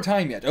not our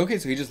time yet. Okay,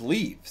 so he just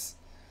leaves.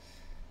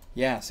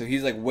 Yeah, so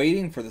he's like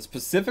waiting for the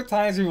specific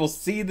times we will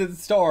see the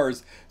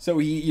stars. So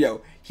he,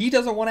 he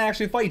doesn't want to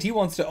actually fight. He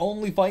wants to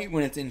only fight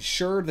when it's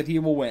ensured that he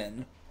will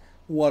win.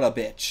 What a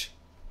bitch.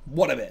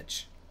 What a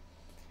bitch.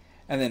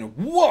 And then,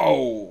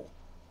 whoa!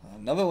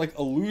 Another like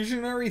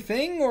illusionary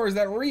thing, or is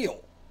that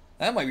real?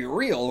 That might be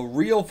real. A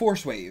real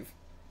force wave.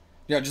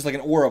 Just like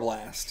an aura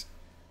blast.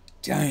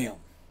 Damn.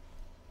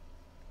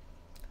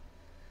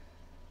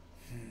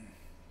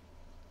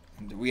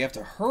 And we have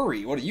to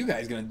hurry. What are you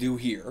guys gonna do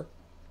here?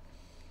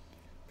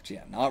 But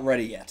yeah, not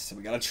ready yet. So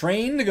we gotta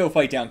train to go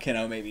fight down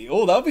Kenoh, maybe.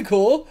 Oh, that would be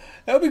cool.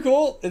 That would be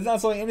cool. It's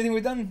not something anything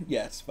we've done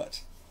yet,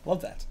 but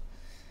love that.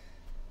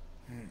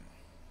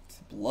 It's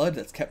the blood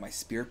that's kept my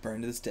spirit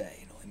burned to this day.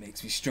 It only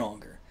makes me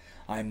stronger.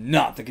 I'm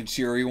not the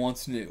Kenshiro you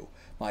once knew.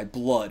 My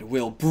blood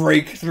will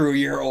break through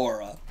your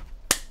aura.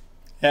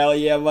 Hell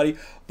yeah, buddy.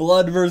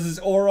 Blood versus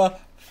aura.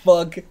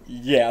 Fuck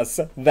yes.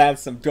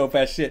 That's some dope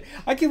ass shit.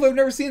 I can't believe I've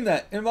never seen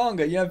that in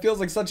manga. It feels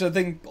like such a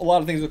thing. A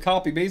lot of things would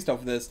copy based off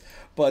of this.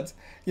 But,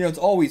 it's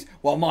always,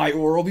 well, my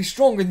aura will be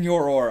stronger than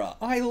your aura.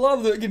 I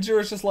love that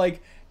Kenjiro's just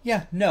like,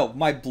 yeah, no,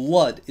 my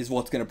blood is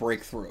what's going to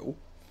break through.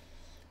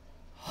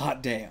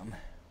 Hot damn.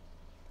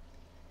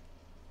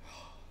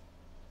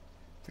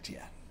 But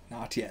yeah,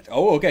 not yet.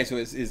 Oh, okay, so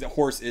his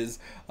horse is,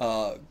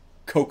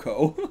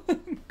 Coco.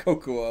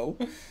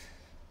 Kokuo.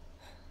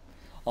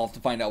 I'll have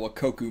to find out what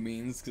Koku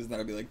means, because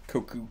that'll be like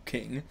Koku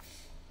King.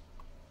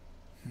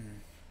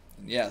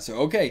 Yeah, so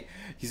okay.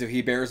 So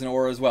he bears an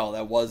aura as well.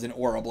 That was an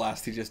aura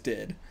blast he just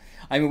did.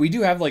 I mean, we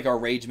do have like our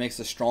rage makes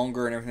us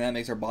stronger and everything. That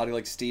makes our body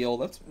like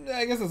steel.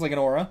 I guess that's like an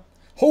aura.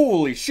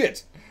 Holy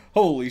shit.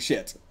 Holy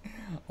shit.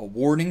 A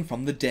warning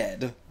from the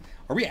dead.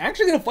 Are we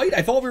actually gonna fight?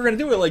 I thought we were gonna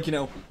do it like, you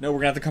know, no, we're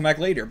gonna have to come back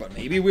later, but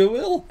maybe we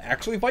will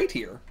actually fight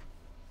here.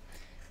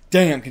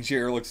 Damn,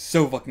 Kenshiro looks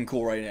so fucking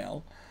cool right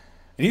now.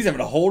 And he's having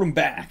to hold him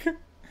back.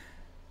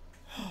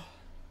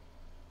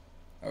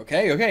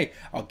 Okay, okay,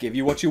 I'll give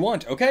you what you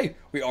want. Okay,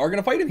 we are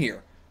gonna fight him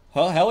here.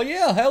 Huh, hell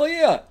yeah, hell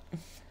yeah.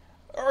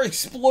 Are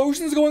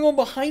explosions going on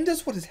behind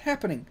us? What is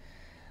happening?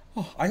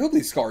 Oh, I hope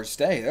these scars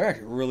stay. They're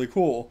actually really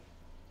cool.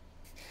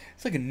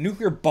 It's like a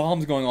nuclear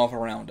bomb's going off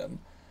around him.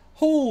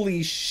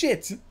 Holy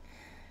shit.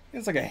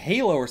 It's like a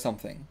halo or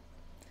something.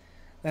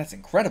 That's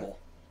incredible.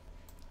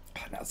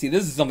 Now, see,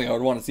 this is something I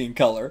would want to see in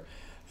color.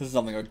 This is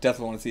something I would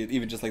definitely want to see,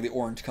 even just like the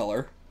orange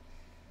color.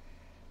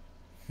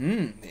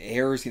 The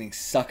air is getting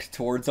sucked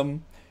towards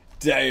them.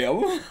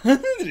 Damn. They're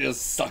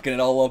just sucking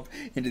it all up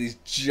into these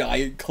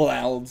giant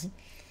clouds.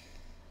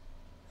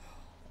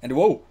 And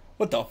whoa,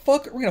 what the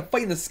fuck? We're gonna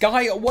fight in the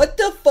sky? What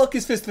the fuck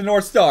is Fist of the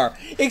North Star?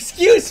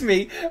 Excuse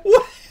me?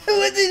 What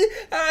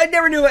I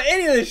never knew about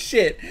any of this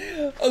shit.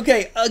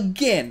 Okay,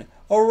 again,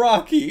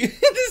 Araki.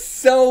 There's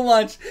so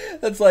much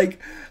that's like,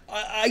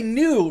 I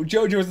knew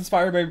JoJo was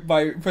inspired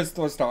by Fist of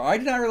the North Star. I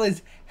did not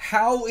realize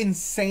how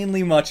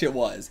insanely much it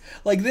was.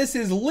 Like, this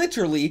is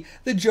literally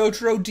the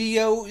Jotaro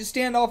Dio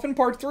standoff in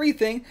part 3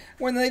 thing,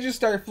 when they just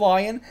start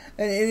flying,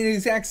 and in the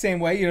exact same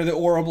way, you know, the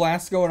aura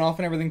blast going off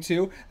and everything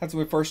too. That's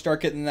when we first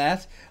start getting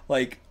that.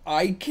 Like,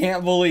 I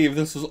can't believe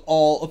this was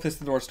all a Fist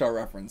of the North Star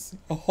reference.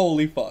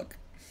 Holy fuck.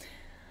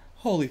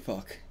 Holy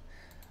fuck.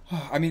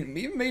 I mean,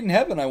 even Made in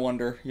Heaven, I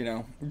wonder, you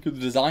know, the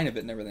design of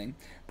it and everything.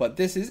 But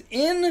this is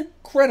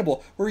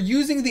incredible. We're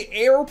using the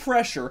air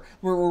pressure.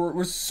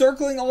 We're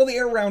circling all the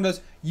air around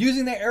us,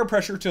 using the air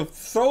pressure to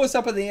throw us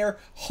up in the air,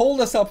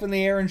 hold us up in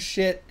the air and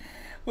shit.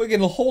 We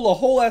can hold a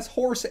whole ass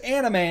horse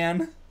and a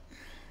man.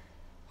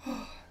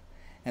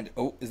 And,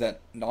 oh, is that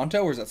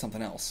Nanto or is that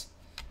something else?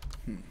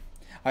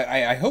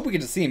 I hope we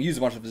get to see him use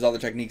a bunch of his other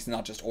techniques and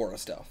not just aura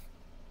stuff.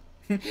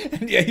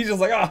 And yeah, he's just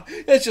like, ah,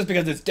 it's just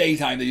because it's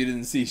daytime that you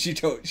didn't see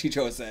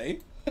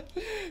Shichose.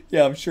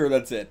 Yeah, I'm sure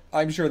that's it.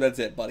 I'm sure that's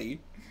it, buddy.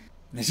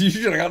 You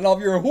should have gotten off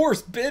your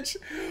horse, bitch.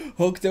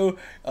 Hokuto,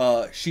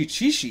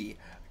 Shichishi,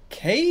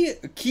 Ki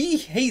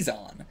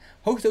Heizan,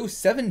 Hokuto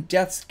 7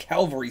 Deaths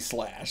Cavalry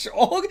Slash.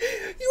 Oh,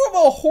 you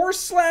have a horse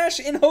slash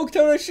in Hokuto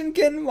no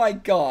Shinken? My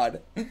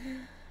god.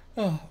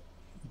 Oh,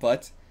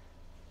 but,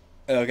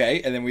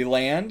 okay, and then we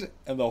land,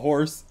 and the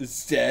horse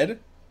is dead.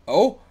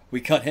 Oh,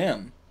 we cut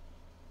him.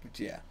 But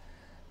yeah,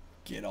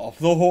 get off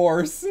the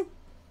horse.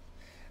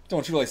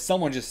 Don't you realize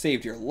someone just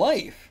saved your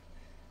life?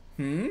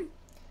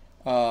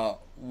 What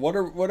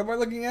am I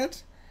looking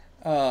at?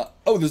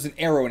 Oh, there's an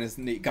arrow in his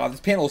knee. God, this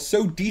panel is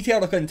so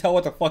detailed I couldn't tell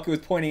what the fuck it was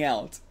pointing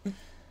out.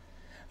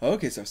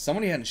 Okay, so if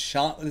somebody hadn't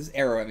shot with his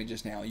arrow at me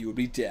just now, you would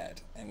be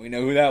dead. And we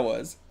know who that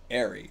was.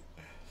 Eri.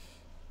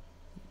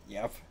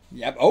 Yep.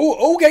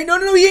 Oh, okay, no,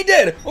 he ain't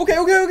dead.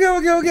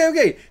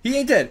 Okay. He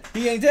ain't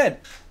dead.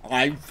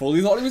 I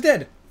fully thought he was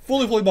dead.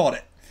 Fully bought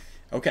it.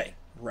 Okay,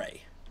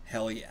 Ray.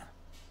 Hell yeah.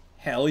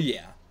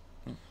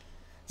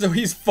 So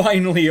he's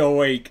finally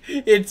awake.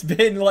 It's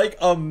been like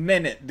a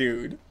minute,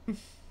 dude.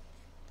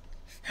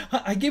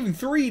 I gave him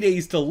 3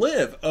 days to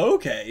live.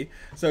 Okay.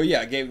 So yeah,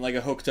 I gave him like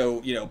a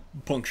Hokuto, you know,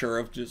 puncture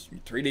of just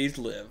 3 days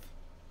to live.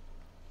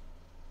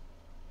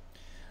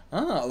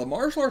 Ah, the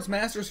martial arts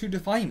masters who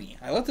defy me.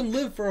 I let them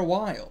live for a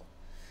while.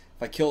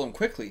 If I kill them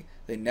quickly,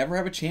 they never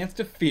have a chance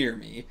to fear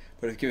me.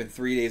 But if given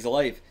 3 days of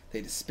life,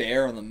 they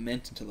despair and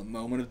lament until the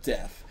moment of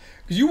death.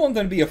 Because you want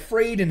them to be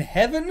afraid in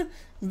heaven?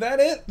 Is that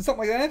it?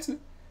 Something like that?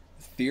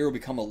 Fear will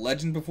become a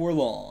legend before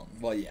long.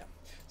 Well, yeah.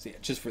 So yeah,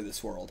 just for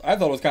this world. I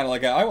thought it was kind of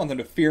like, I want them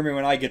to fear me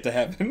when I get to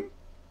heaven.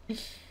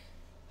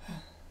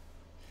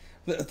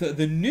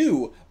 the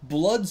new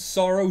blood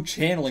sorrow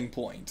channeling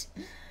point.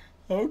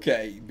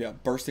 Okay, yeah,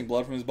 bursting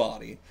blood from his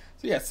body.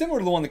 So yeah, similar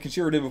to the one that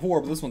Kenshiro did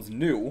before, but this one's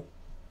new.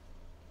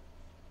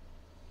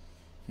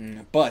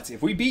 But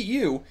if we beat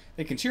you,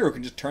 then Kenshiro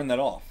can just turn that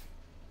off.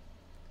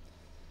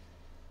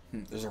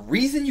 There's a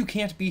reason you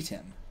can't beat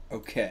him.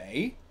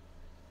 Okay.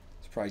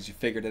 Surprised you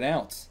figured it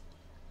out.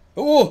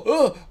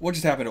 Oh, what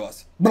just happened to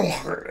us?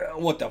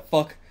 What the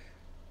fuck?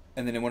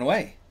 And then it went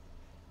away.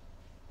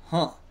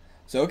 Huh.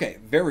 So, okay,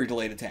 very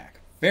delayed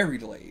attack. Very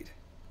delayed.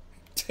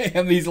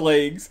 Damn these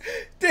legs.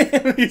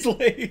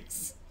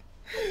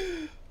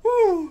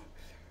 Woo.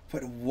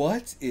 But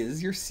what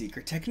is your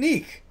secret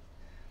technique?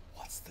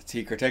 What's the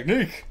secret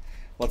technique?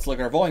 Let's look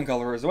at our volume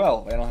color as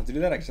well. I don't have to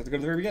do that. I just have to go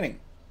to the very beginning.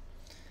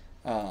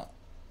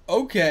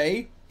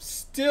 Okay.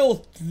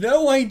 Still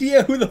no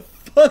idea who the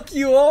fuck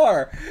you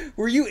are.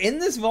 Were you in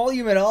this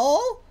volume at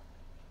all?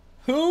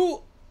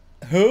 Who?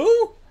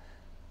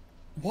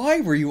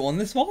 Why were you on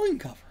this volume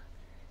cover?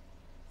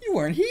 You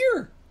weren't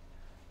here.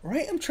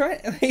 Right? I'm trying,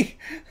 like,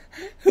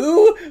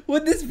 who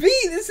would this be?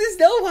 This is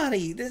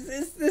nobody. This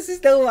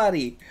is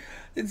nobody.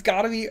 It's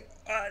gotta be,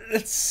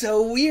 that's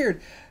so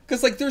weird.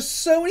 Because, like, there's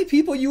so many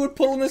people you would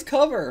put on this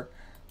cover.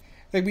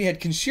 Like, we had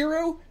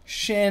Kenshiro,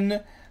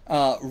 Shin,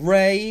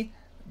 Ray,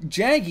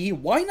 Jaggy.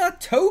 Why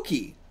not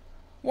Toki?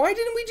 Why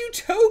didn't we do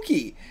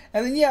Toki?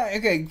 And then, yeah,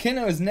 okay,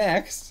 Kenoh is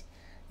next.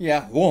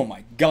 Yeah, oh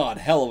my god,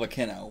 hell of a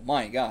Kenoh.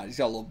 My god, he's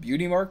got a little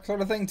beauty mark sort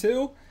of thing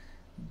too.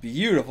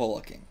 Beautiful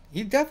looking.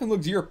 He definitely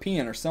looks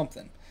European or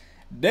something.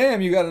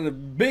 Damn, you got a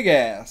big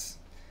ass.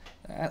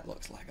 That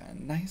looks like a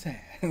nice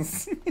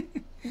ass.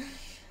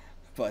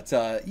 But,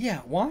 yeah,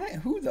 why?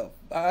 Who the...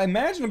 I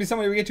imagine it'll be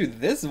somebody we get to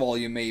this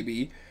volume,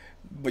 maybe.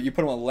 But you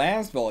put him on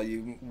last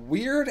volume.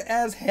 Weird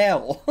as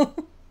hell.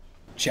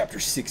 Chapter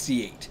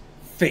 68.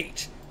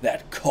 Fate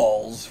that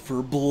calls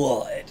for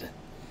blood.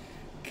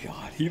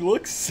 God, he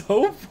looks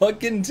so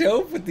fucking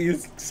dope with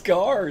these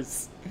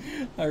scars.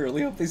 I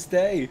really hope they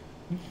stay.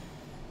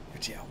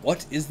 But yeah,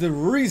 what is the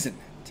reason?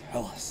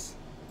 Tell us.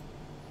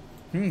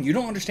 You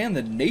don't understand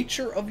the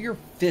nature of your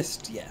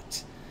fist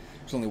yet.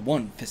 There's only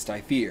one fist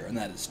I fear, and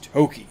that is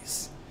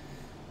Toki's.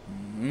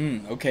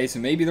 Okay, so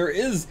maybe there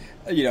is,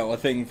 a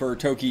thing for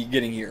Toki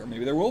getting here.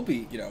 Maybe there will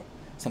be,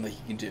 something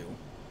he can do.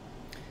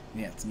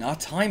 Yeah, it's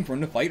not time for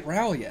him to fight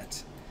RAOH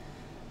yet.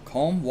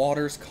 Calm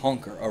waters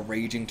conquer a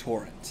raging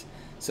torrent.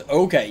 So,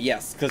 okay,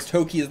 yes, because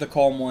Toki is the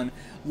calm one.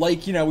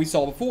 Like, we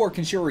saw before,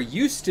 Kenshiro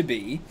used to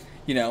be,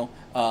 the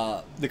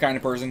kind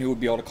of person who would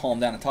be able to calm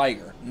down a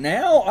tiger.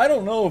 Now, I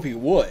don't know if he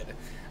would.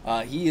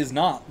 He is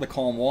not the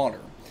calm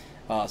water.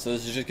 So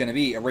this is just going to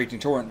be a raging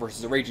torrent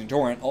versus a raging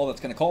torrent. All that's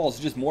going to cause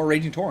is just more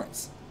raging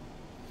torrents.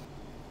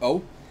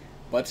 Oh,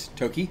 but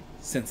Toki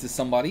senses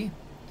somebody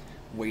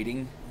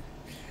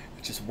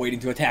just waiting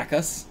to attack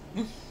us.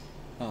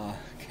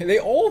 They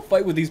all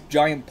fight with these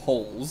giant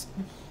poles.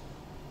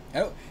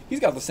 Oh, he's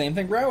got the same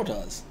thing RAOH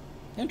does.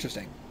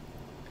 Interesting.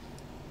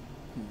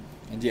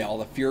 And yeah, all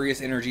the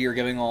furious energy you're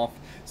giving off.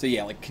 So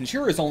yeah, like,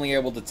 Kenshiro is only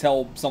able to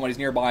tell somebody's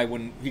nearby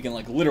when he can,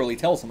 like, literally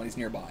tell somebody's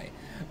nearby.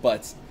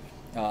 But,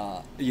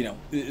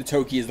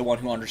 Toki is the one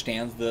who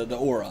understands the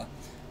aura.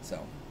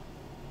 So,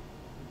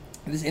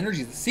 this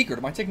energy is the secret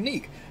of my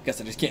technique. Guess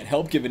I just can't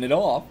help giving it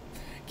off.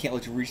 Can't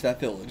let you reach that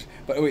village.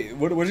 But wait,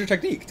 what's your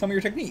technique? Tell me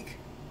your technique.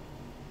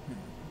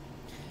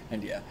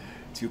 And yeah,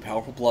 too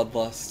powerful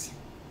bloodlust.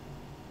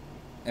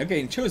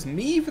 Okay, and chose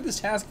me for this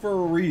task for a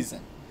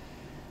reason.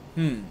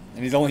 And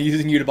he's only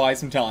using you to buy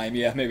some time.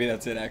 Yeah, maybe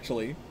that's it,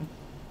 actually.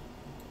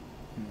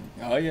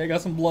 Oh yeah, I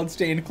got some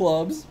blood-stained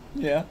clubs.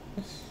 Yeah.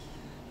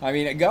 I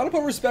mean, I gotta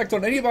put respect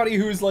on anybody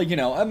who's, like,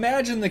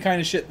 imagine the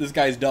kind of shit this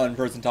guy's done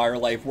for his entire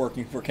life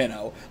working for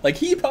Kenoh. Like,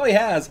 he probably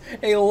has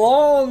a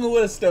long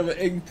list of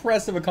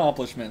impressive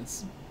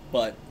accomplishments.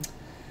 But,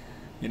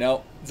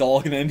 it's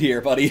all gonna end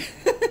here, buddy.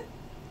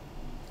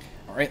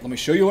 Alright, let me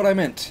show you what I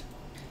meant.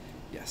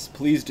 Yes,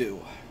 please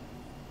do.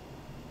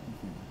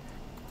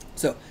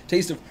 So,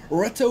 taste of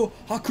Reto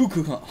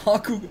Hakukan.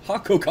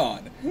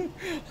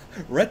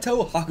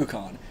 Reto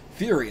Hakukan.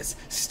 Furious,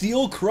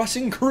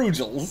 steel-crushing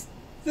Crugels.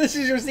 This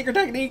is your secret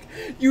technique?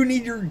 You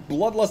need your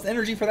bloodlust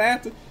energy for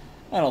that?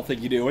 I don't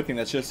think you do. I think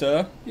that's just,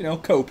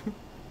 cope.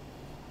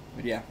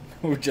 But yeah,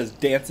 we're just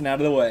dancing out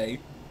of the way.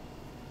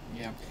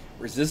 Yeah.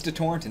 Resist a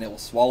torrent and it will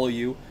swallow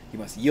you. You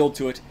must yield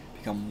to it,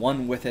 become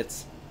one with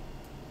it.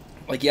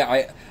 Like, yeah,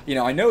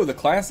 I know the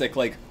classic,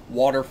 like,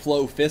 water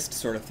flow fist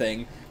sort of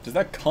thing. Does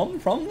that come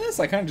from this?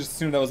 I kind of just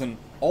assumed that was an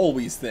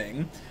always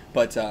thing.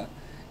 But,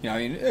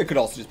 it could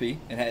also just be.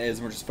 It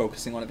is, we're just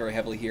focusing on it very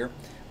heavily here.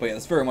 But yeah,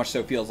 this very much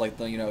so feels like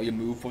the, you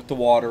move with the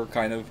water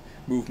kind of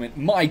movement.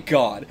 My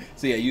god!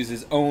 So yeah, use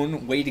his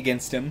own weight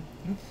against him.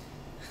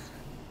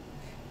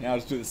 Now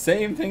just do the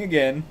same thing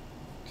again.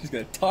 She's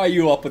gonna tie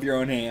you up with your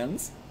own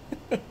hands.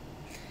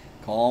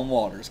 Calm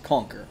waters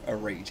conquer a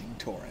raging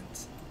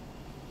torrent.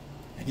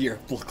 And your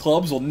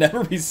clubs will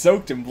never be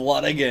soaked in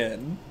blood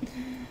again.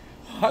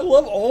 I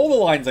love all the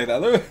lines like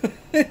that.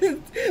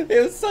 They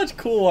have such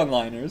cool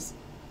one-liners.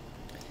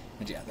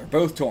 And yeah, they're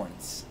both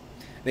torrents.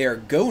 They are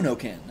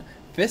Gonoken,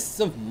 fists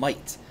of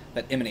might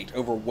that emanate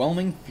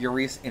overwhelming,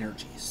 furious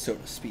energy, so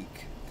to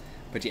speak.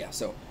 But yeah,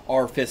 so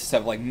our fists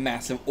have like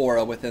massive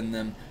aura within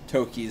them.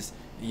 Toki's,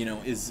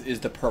 is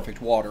the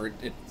perfect water.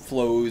 It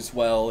flows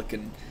well. It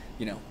can,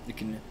 it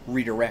can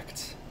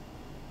redirect.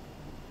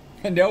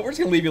 And no, we're just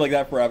gonna leave you like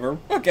that forever.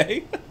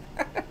 Okay.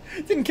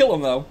 Didn't kill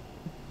him though.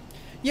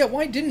 Yeah,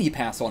 why didn't he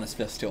pass on his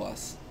fist to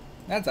us?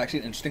 That's actually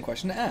an interesting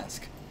question to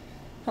ask.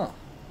 Huh.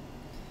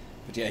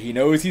 But yeah, he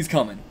knows he's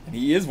coming, and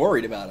he is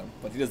worried about him,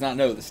 but he does not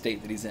know the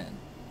state that he's in.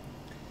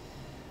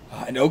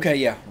 And okay,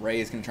 yeah, Ray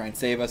is going to try and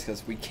save us,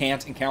 because we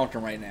can't encounter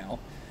him right now.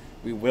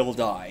 We will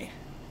die.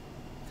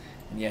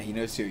 And yeah, he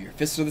knows too. Your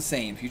fists are the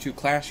same. If you two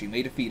clash, you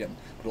may defeat him,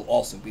 but it'll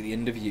also be the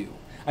end of you.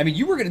 I mean,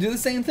 you were going to do the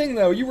same thing,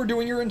 though. You were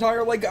doing your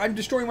entire, like, I'm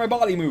destroying my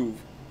body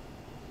move.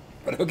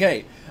 But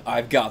okay,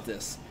 I've got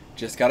this.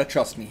 Just gotta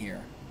trust me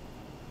here.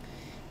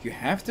 If you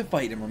have to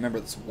fight him, remember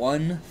this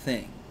one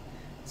thing.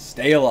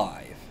 Stay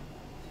alive.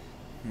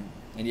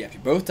 And yeah, if you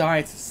both die,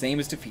 it's the same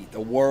as defeat.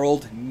 The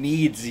world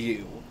needs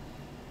you.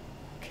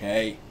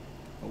 Okay.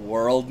 The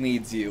world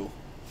needs you.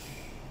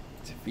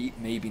 Defeat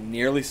may be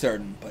nearly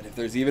certain, but if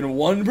there's even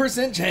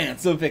 1%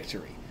 chance of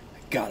victory, I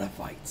gotta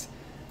fight.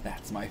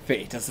 That's my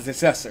fate as the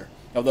successor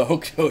of the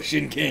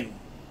Hokushin King.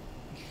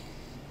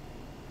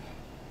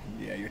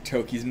 Yeah, your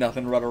Toki's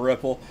nothing but a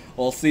ripple.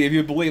 We'll see if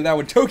you believe that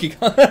when Toki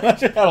comes. I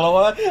don't know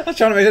what. I was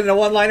trying to make it into a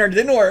one-liner. It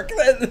didn't work.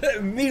 That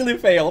immediately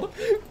failed.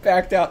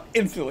 Backed out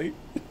instantly.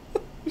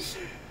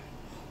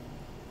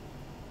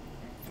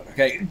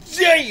 Okay,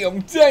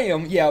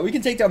 damn! Yeah, we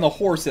can take down the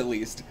horse at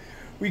least.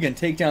 We can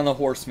take down the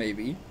horse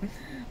maybe.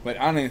 But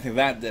I don't even think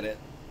that did it.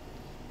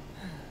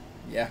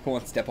 Yeah, come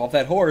on, step off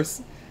that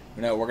horse.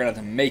 No, we're gonna have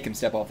to make him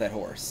step off that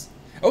horse.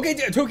 Okay,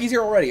 Toki's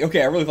here already.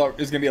 Okay, I really thought it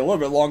was gonna be a little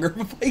bit longer of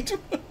a fight.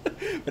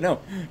 But no,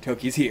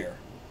 Toki's here.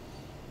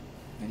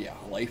 And yeah,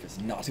 life is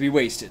not to be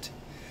wasted.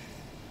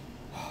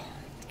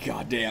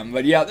 God damn.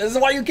 But yeah, this is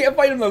why you can't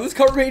fight him though. This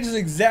cover page is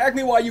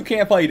exactly why you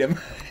can't fight him.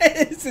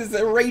 This is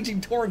a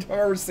raging torrent I've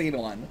ever seen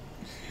one.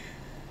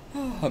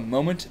 A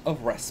moment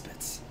of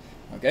respite.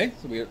 Okay,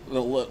 so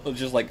we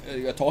just like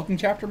a talking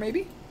chapter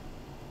maybe?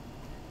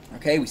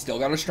 Okay, we still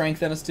got our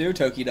strength in us too.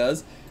 Toki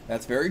does.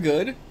 That's very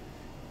good.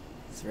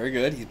 It's very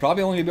good. He's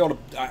probably only going to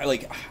be able to,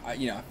 like,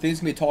 you know, I think it's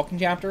going to be a talking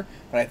chapter,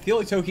 but I feel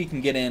like Toki can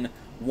get in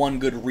one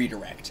good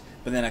redirect.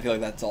 But then I feel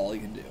like that's all he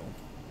can do.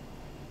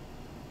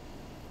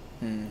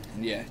 And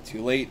yeah,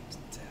 too late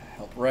to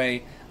help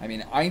Ray. I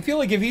mean, I feel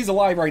like if he's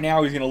alive right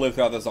now, he's going to live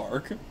throughout this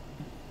arc.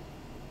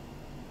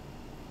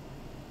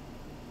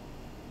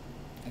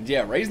 And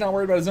yeah, Ray's not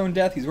worried about his own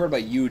death. He's worried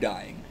about you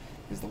dying.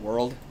 Because the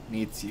world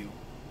needs you.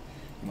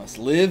 You must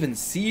live and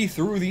see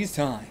through these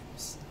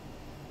times.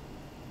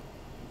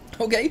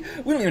 Okay,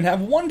 we don't even have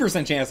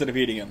 1% chance of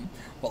defeating him.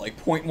 What,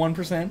 like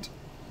 0.1%?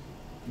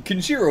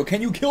 Kenshiro,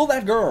 can you kill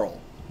that girl?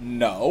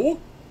 No.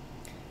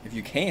 If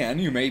you can,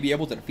 you may be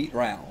able to defeat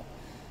RAOH.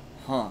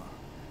 Huh.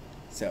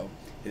 So,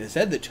 it is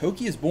said that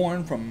Toki is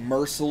born from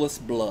merciless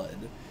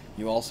blood.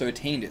 You also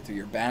attained it through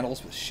your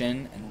battles with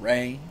Shin and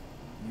Ray.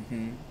 I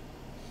mean,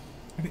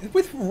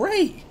 with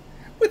Ray?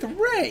 With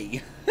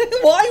Ray?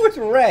 Why with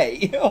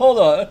Ray? Hold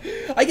on.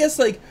 I guess,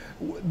 like,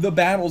 the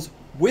battles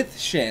with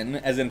Shin,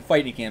 as in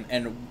fighting him,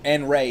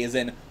 and Ray, as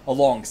in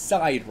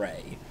alongside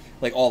Ray.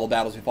 Like, all the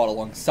battles we fought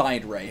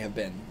alongside Ray have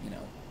been, you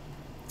know,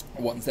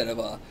 ones that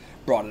have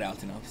brought it out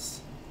to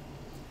us.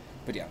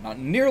 But yeah, not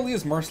nearly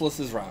as merciless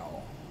as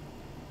RAOH.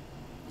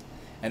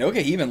 And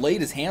okay, he even laid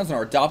his hands on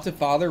our adoptive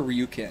father,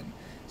 Ryukin.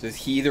 So is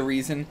he the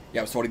reason?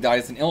 Yeah, I was told he died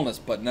as an illness,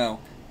 but no.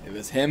 It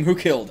was him who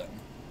killed him.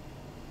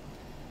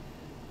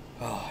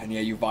 Oh, and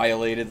yeah, you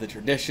violated the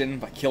tradition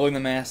by killing the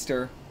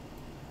master.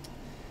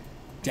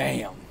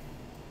 Damn.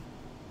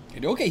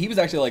 Okay, he was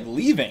actually, like,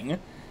 leaving.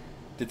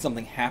 Did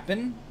something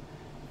happen?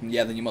 And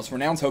yeah, then you must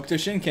renounce Hokuto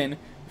Shinken,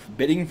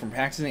 forbidding him from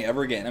practicing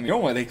ever again. I mean,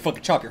 normally they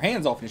fucking chop your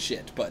hands off and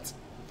shit, but...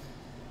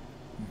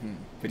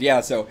 But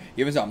yeah, so,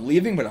 even so, I'm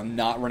leaving, but I'm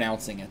not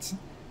renouncing it.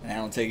 And I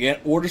don't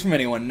take orders from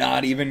anyone,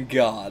 not even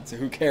God. So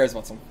who cares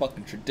about some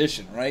fucking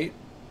tradition, right?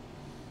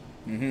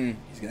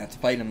 He's gonna have to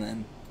fight him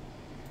then.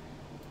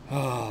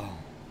 Oh.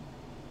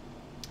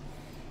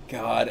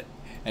 God.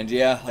 And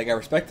yeah, like, I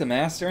respect the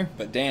master,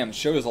 but damn, it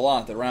shows a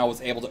lot that RAOH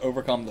was able to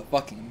overcome the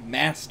fucking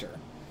master.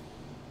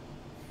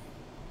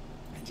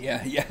 And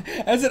yeah,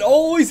 as it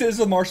always is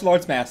with martial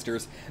arts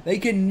masters, they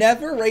can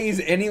never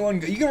raise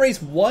anyone. You can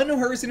raise one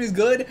person who's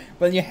good,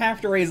 but then you have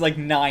to raise, like,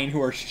 9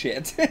 who are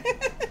shit. I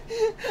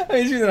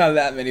mean, it's usually not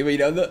that many, but, you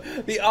know,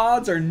 the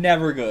odds are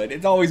never good.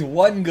 It's always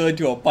one good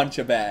to a bunch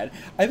of bad.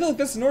 I feel like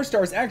this North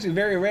Star is actually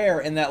very rare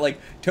in that, like,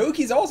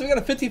 Toki's also got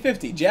a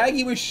 50-50.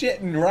 Jaggy was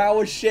shit and RAOH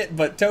was shit,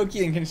 but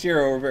Toki and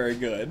Kenshiro were very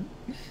good.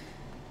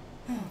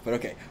 But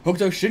okay,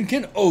 Hokuto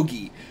Shinken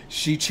Ogi,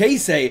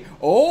 Shichase,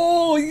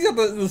 oh, you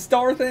got the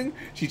star thing?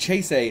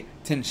 Shichase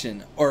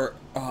Tenshin, or,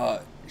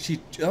 that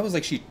was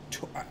like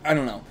I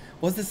don't know.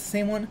 Was this the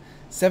same one?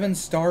 7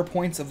 star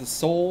points of the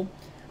soul?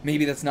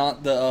 Maybe that's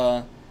not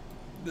the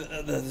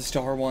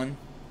star one.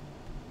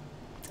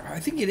 I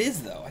think it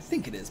is, though. I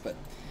think it is, but...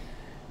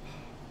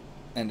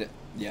 And,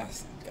 yeah,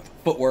 got the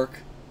footwork.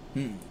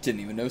 Didn't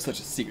even know such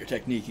a secret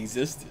technique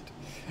existed.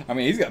 I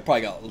mean,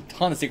 probably got a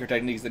ton of secret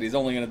techniques that he's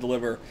only going to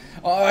deliver.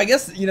 I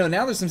guess, you know,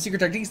 now there's some secret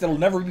techniques that'll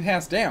never be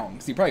passed down.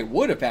 Because he probably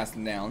would have passed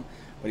them down,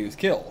 but he was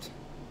killed.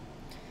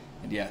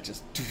 And yeah,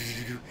 just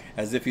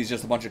as if he's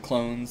just a bunch of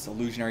clones,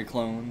 illusionary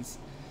clones.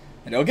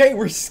 And okay,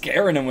 we're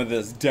scaring him with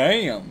this.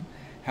 Damn.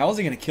 How is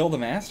he going to kill the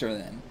master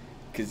then?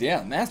 Because, yeah,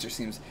 the master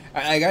seems...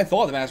 I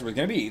thought the master was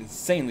going to be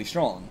insanely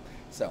strong.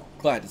 So,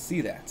 glad to see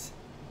that.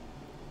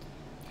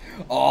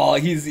 Oh,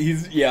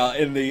 he's yeah,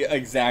 in the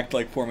exact,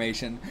 like,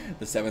 formation.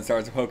 The 7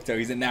 stars of Hokuto.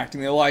 He's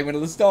enacting the alignment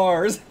of the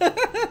stars.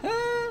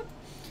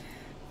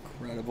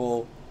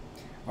 Incredible.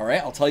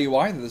 Alright, I'll tell you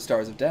why they're the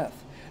stars of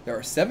death. There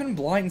are 7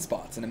 blind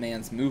spots in a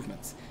man's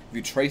movements. If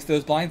you trace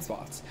those blind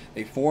spots,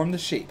 they form the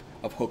shape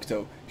of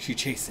Hokuto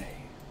Shichase.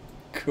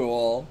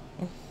 Cool.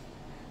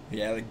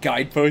 Yeah, the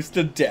guidepost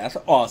to death.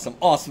 Awesome,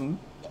 awesome.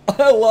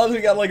 I love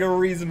we got, like, a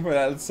reason for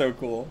that. It's so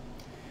cool.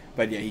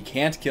 But yeah, he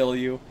can't kill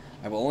you.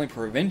 I will only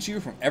prevent you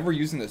from ever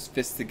using those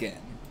fists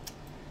again.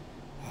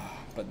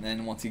 But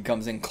then once he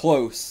comes in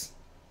close...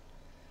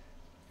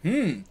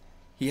 he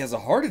has a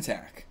heart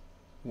attack.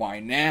 Why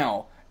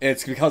now?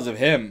 It's because of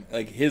him.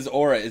 Like, his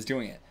aura is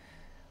doing it.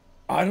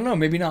 I don't know,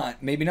 maybe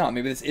not. Maybe not.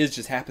 Maybe this is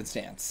just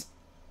happenstance.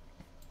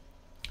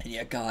 And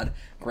yeah, God,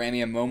 grant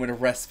me a moment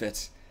of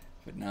respite.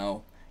 But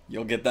no,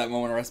 you'll get that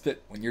moment of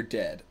respite when you're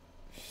dead.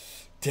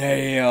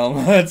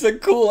 Damn, that's a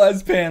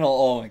cool-ass panel.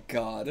 Oh my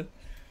God.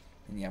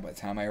 And yeah, by the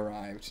time I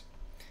arrived...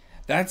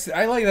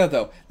 I like that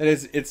though. That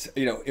is, it's,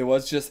 you know, it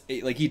was just,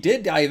 like, he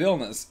did die of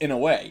illness, in a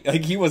way.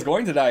 Like, he was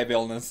going to die of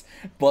illness,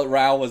 but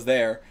RAOH was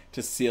there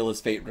to seal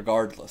his fate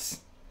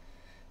regardless.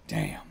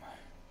 Damn.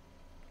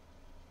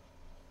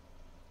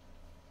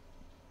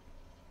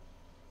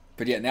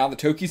 But yeah, now that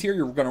Toki's here,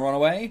 you're gonna run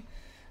away?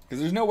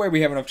 Because there's no way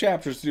we have enough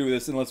chapters to do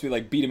this unless we,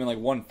 like, beat him in, like,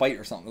 one fight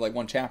or something, like,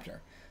 one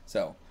chapter.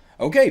 So...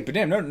 okay, but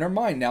damn, no, never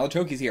mind. Now that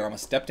Toki's here, I'm gonna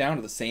step down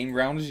to the same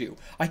ground as you.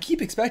 I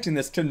keep expecting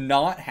this to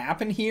not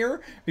happen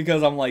here,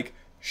 because I'm like,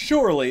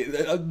 surely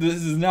this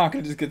is not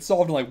gonna just get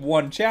solved in like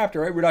one chapter,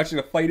 right? We're not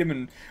actually gonna fight him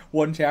in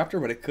one chapter,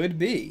 but it could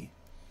be.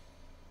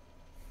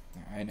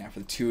 Alright, now for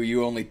the two of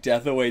you, only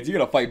death awaits. You're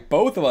gonna fight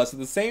both of us at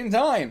the same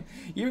time,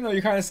 even though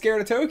you're kind of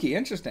scared of Toki.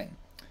 Interesting.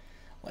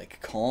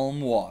 Like calm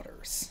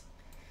waters.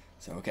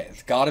 So, okay,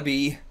 it's gotta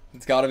be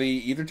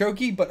either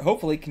Toki, but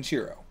hopefully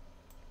Kenshiro.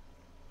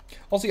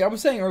 Also, yeah, I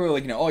was saying earlier,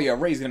 like, you know, oh yeah,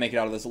 Rei's gonna make it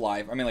out of this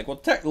alive. I mean, like,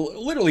 well,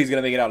 literally he's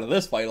gonna make it out of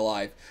this fight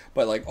alive.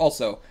 But, like,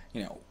 also,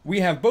 you know,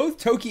 we have both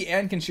Toki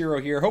and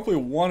Kenshiro here. Hopefully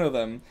one of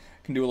them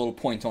can do a little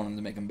point on him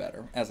to make him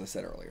better, as I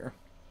said earlier.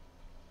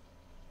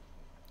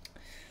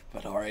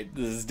 But, alright,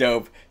 this is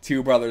dope.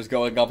 Two brothers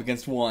going up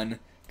against one.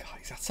 God,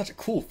 he's got such a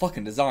cool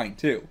fucking design,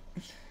 too.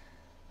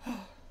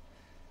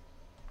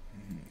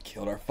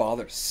 Killed our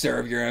father to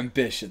serve your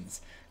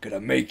ambitions. Gonna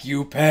make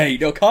you pay.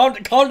 No, calm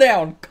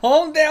down.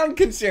 Calm down,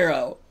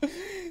 Kenshiro.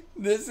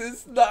 This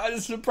is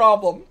a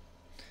problem.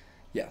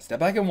 Yeah, step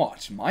back and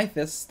watch. My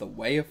fists, the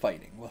way of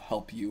fighting, will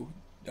help you.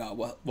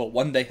 Will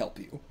one day help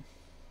you.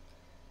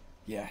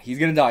 Yeah, he's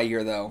gonna die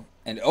here, though.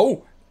 And,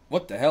 oh,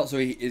 what the hell? So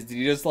did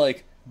he just,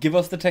 like, give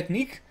us the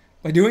technique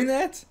by doing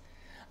that?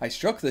 I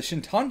struck the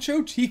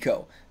Shintancho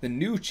Chico, the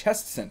new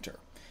chest center.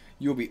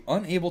 You will be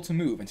unable to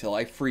move until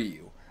I free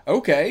you.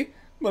 Okay,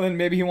 well then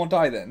maybe he won't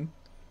die then.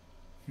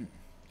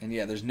 And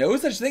yeah, there's no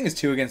such thing as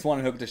 2 against 1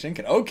 in Hokuto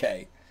Shinken.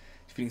 Okay.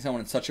 Defeating someone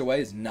in such a way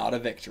is not a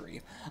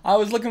victory. I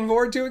was looking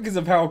forward to it because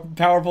of how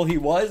powerful he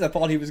was. I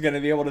thought he was going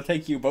to be able to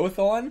take you both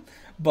on.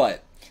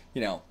 But,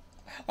 you know,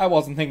 I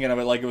wasn't thinking of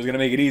it like it was going to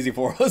make it easy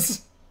for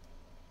us.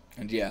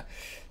 And yeah,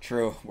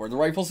 true. We're the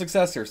rightful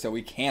successor, so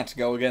we can't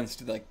go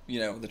against, like, you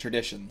know, the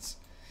traditions.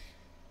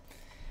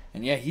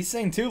 And yeah, he's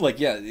saying too,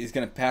 like, yeah, he's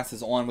going to pass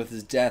this on with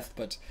his death.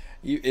 But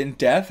in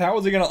death, how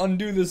is he going to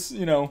undo this,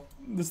 you know,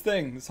 this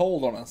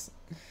hold on us?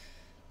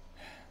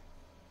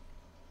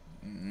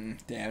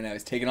 Damn, now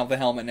he's taking off the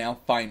helmet now,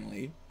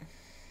 finally.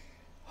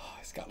 Oh,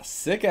 he's got a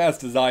sick-ass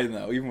design,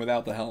 though, even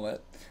without the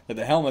helmet. Like,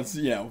 the helmet's,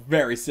 you know,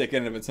 very sick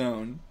in of its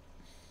own.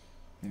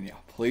 And yeah,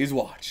 please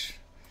watch.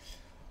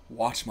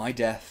 Watch my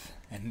death,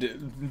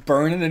 and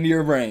burn it into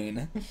your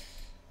brain.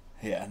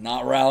 Yeah,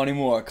 not RAOH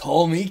anymore.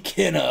 Call me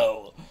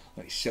Kenoh.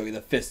 Let me show you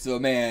the fists of a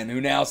man who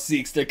now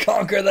seeks to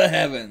conquer the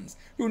heavens.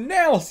 Who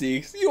now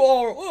seeks? You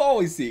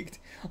always seeked.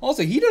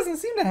 Also, he doesn't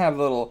seem to have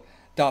a little...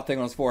 dot thing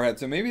on his forehead,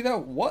 so maybe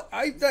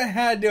that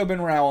had to have been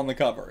RAOH on the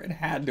cover. It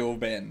had to have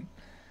been.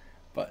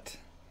 But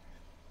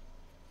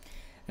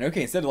and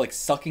okay, instead of like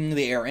sucking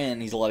the air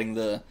in, he's letting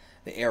the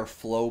air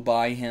flow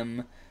by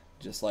him,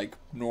 just like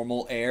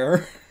normal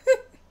air.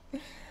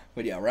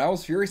 But yeah,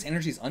 RAOH's furious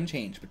energy is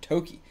unchanged, but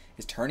Toki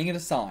is turning it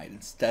aside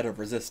instead of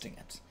resisting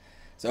it.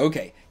 So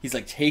okay, he's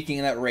like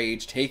taking that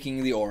rage,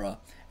 taking the aura,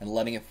 and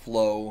letting it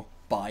flow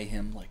by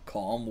him like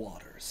calm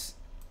waters.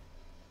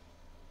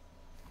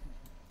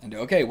 And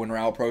okay, when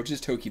RAOH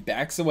approaches, Toki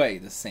backs away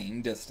the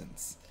same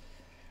distance.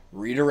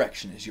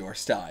 Redirection is your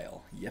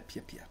style. Yep.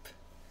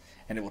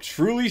 And it will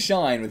truly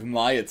shine with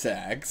my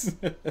attacks.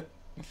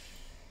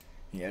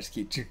 Yeah, just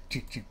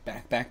keep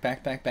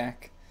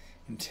back.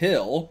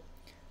 Until,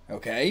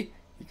 okay,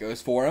 he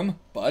goes for him,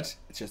 but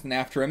it's just an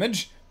after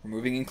image. We're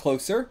moving in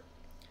closer.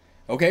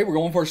 Okay, we're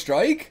going for a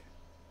strike.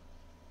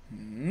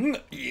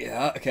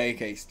 Yeah, okay,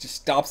 just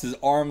stops his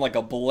arm like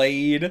a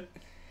blade.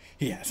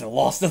 He hasn't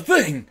lost a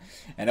thing!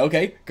 And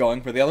okay,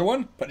 going for the other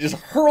one, but just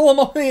hurl him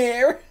up in the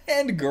air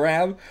and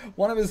grab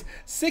one of his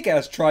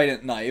sick-ass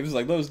trident knives.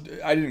 Like those,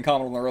 I didn't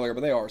comment on them earlier,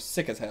 but they are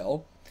sick as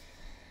hell.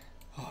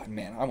 Oh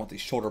man, I want these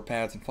shoulder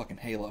pads in fucking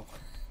Halo.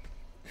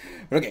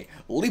 But okay,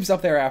 leaps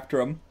up there after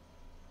him.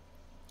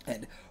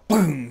 And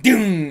boom,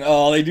 doom!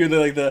 Oh, they do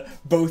the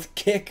both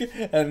kick,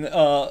 and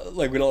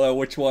like we don't know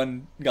which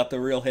one got the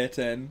real hit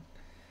in.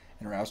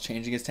 And RAOH's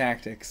changing his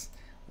tactics.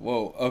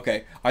 Whoa,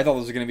 okay. I thought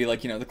those were going to be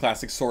like, you know, the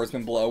classic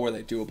swordsman blow where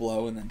they do a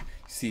blow and then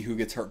see who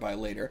gets hurt by it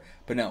later.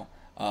 But no,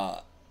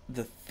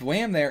 the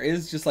thwam there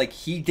is just like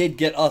he did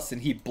get us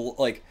and he,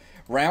 like,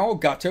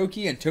 RAOH got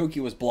Toki and Toki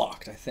was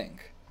blocked, I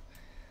think.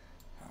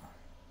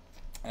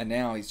 And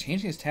now he's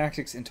changing his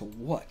tactics into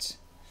what?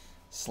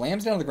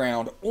 Slams down to the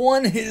ground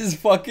on his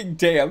fucking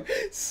damn.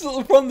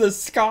 So from the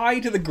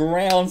sky to the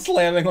ground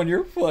slamming on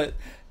your foot.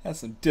 That's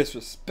some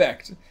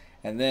disrespect.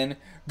 And then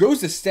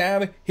goes to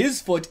stab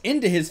his foot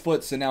into his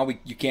foot, so now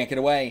you can't get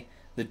away.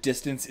 The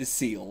distance is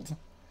sealed.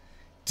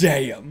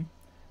 Damn.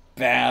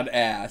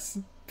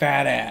 Badass.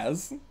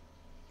 Badass.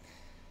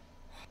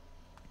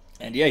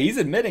 And yeah, he's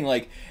admitting,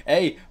 like,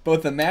 hey,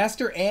 both the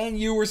master and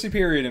you were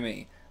superior to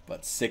me.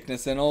 But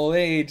sickness and old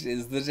age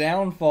is the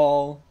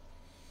downfall.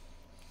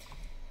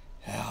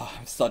 Oh,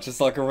 I'm such a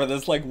sucker for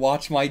this. Like,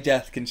 watch my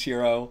death,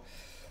 Kenshiro.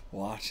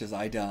 Watch as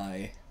I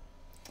die.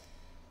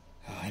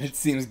 Oh, and it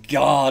seems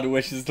God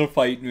wishes to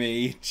fight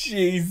me.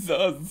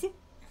 Jesus.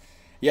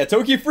 Yeah,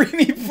 Toki, free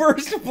me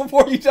first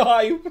before you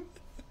die.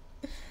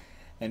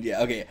 And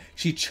yeah, okay,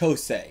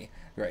 Shichose.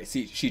 Right,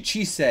 see,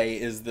 Shichise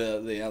is the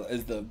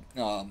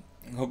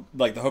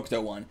like the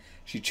Hokuto one.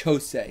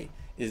 Shichose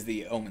is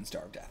the Omen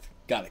Star of Death.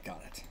 Got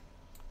it.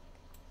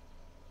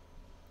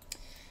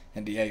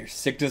 And yeah, your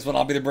sickness will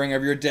not be the bringer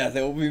of your death.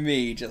 It will be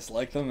me, just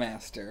like the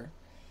master.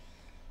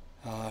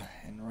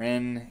 And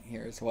Ren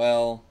here as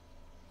well.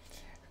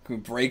 Can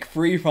we break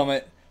free from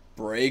it?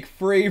 Break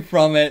free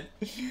from it.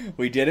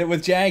 We did it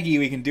with Jaggy.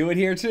 We can do it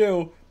here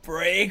too.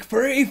 Break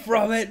free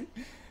from it.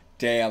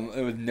 Damn,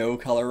 with no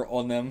color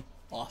on them.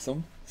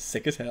 Awesome.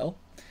 Sick as hell.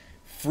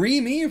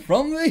 Free me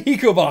from the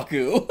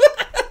Hikobaku.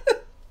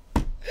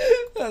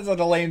 That's such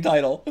a lame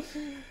title.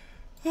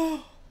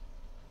 But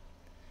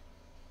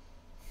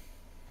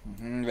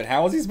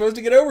how is he supposed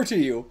to get over to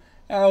you?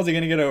 How is he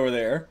going to get over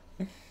there?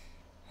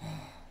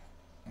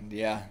 And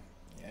yeah,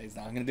 he's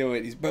not going to do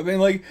it. But I mean,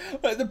 like,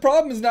 the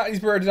problem is not he's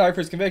prepared to die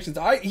for his convictions.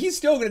 He's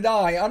still going to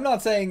die. I'm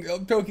not saying, oh,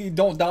 Toki,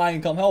 don't die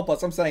and come help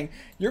us. I'm saying,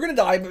 you're going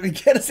to die, but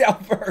get us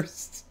out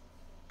first.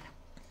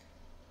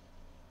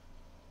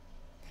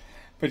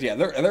 But yeah,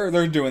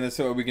 they're doing this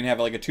so we can have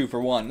like a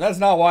 2-for-1. That's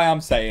not why I'm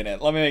saying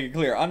it. Let me make it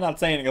clear. I'm not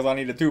saying it because I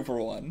need a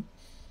 2-for-1.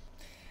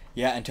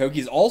 Yeah, and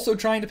Toki's also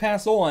trying to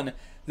pass on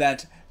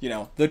that, you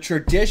know, the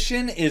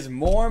tradition is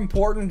more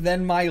important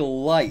than my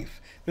life.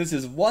 This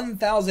is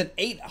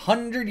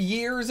 1,800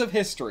 years of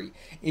history.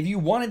 If you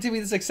wanted to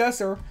be the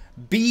successor,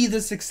 be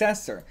the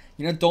successor.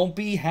 You know, don't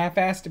be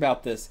half-assed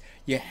about this.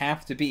 You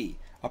have to be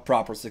a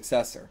proper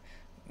successor.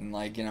 And,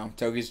 like, you know,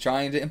 Toki's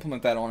trying to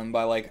implement that on him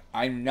by, like,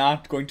 I'm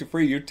not going to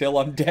free you till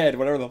I'm dead,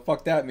 whatever the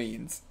fuck that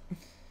means.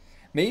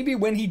 Maybe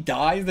when he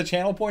dies, the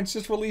channel point's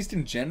just released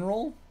in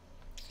general?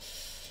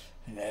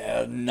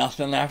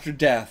 Nothing after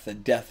death. The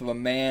death of a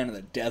man and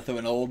the death of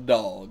an old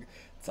dog.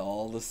 It's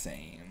all the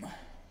same.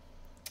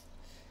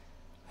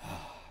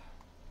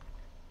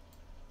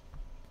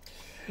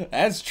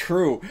 That's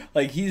true.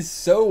 Like, he's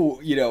so,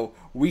 you know,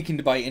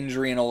 weakened by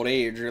injury and old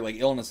age, or, like,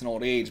 illness and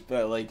old age,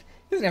 but, like,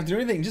 he doesn't have to do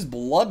anything. Just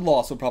blood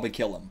loss would probably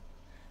kill him.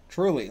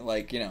 Truly,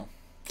 like, you know.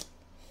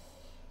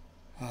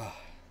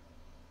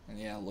 And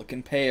yeah,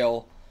 looking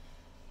pale.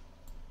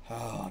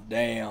 Oh,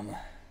 damn.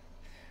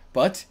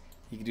 But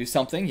he can do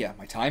something. Yeah,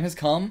 my time has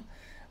come.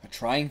 A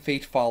trying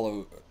fate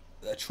follows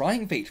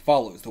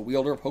the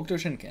wielder of Hokuto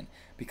Shinken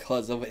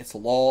because of its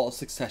law of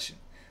succession.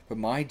 But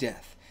my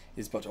death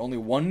is but only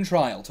one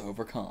trial to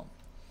overcome.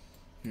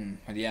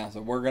 But yeah,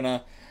 so we're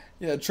gonna...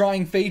 Yeah,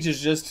 trying fate is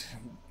just...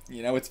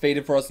 You know, it's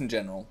fated for us in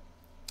general.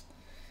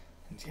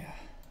 And yeah,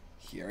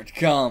 here it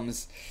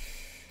comes.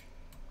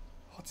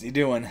 What's he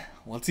doing?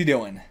 What's he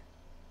doing?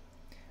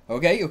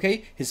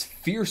 Okay, his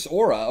fierce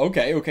aura.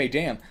 Okay,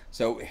 damn.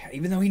 So,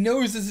 even though he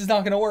knows this is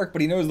not going to work,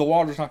 but he knows the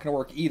water's not going to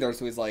work either,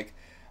 so he's like,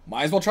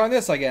 might as well try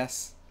this, I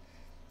guess.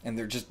 And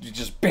they're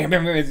just bam,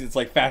 bam, bam. It's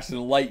like faster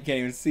than light, can't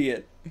even see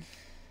it.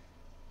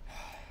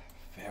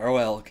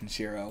 Farewell,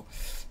 Kenshiro.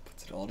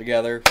 Puts it all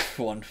together.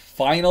 One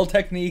final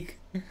technique.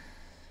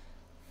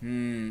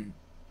 And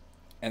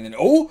then,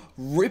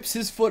 rips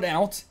his foot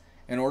out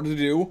in order to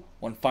do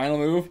one final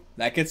move.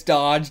 That gets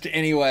dodged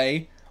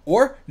anyway.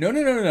 Or,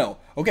 no.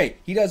 Okay,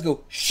 he does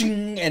go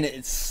shing, and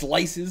it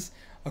slices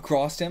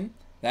across him.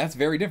 That's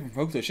very different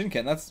from Hokuto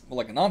Shinken. That's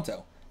like a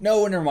Nanto.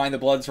 No, never mind. The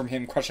blood's from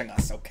him crushing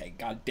us. Okay,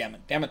 god damn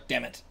it.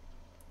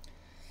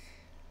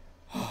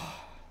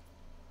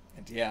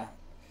 And yeah,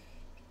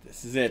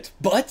 this is it.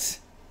 But,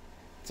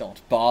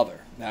 don't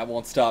bother. That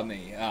won't stop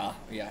me.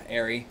 Yeah,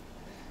 Eri.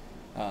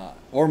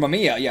 Or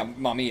Mamiya. Yeah,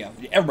 Mamiya.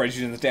 Everybody's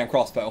using this damn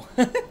crossbow.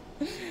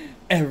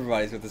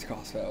 Everybody's with this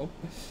crossbow.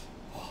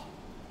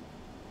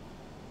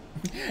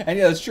 And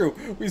yeah, that's true.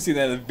 We see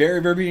that at the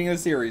very, very beginning of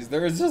the series.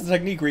 There is just a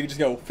technique where you can just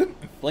go,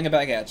 fling it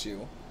back at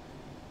you.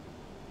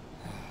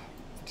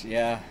 But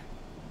yeah.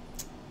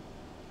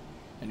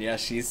 And yeah,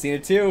 she's seen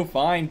it too.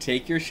 Fine,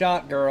 take your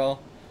shot,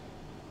 girl.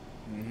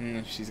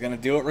 She's gonna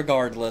do it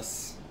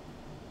regardless.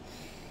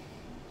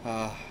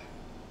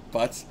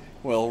 But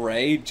will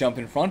Ray jump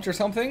in front or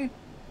something?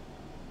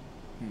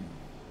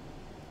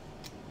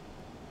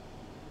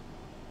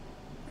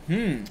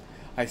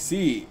 I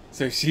see.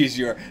 So she's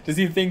does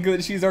he think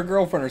that she's our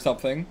girlfriend or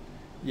something?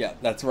 Yeah,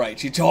 that's right.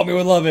 She taught me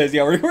what love is.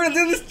 Yeah, we're gonna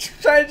do this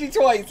strategy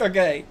twice.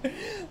 Okay.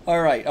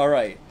 Alright.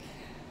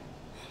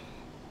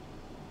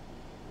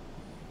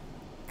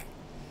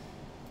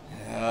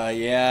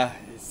 Yeah,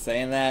 he's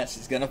saying that.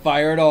 She's gonna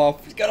fire it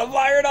off.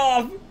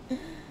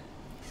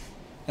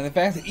 And the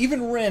fact that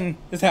even Rin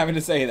is having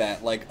to say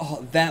that. Like,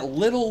 oh, that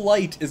little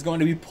light is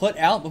going to be put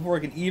out before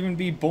it can even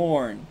be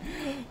born.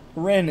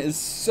 Rin is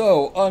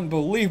so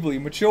unbelievably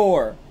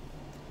mature.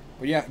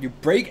 But yeah, you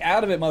break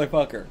out of it,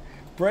 motherfucker.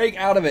 Break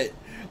out of it.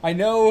 I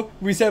know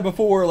we said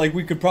before, like,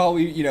 we could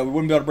probably, we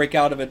wouldn't be able to break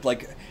out of it.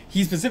 Like,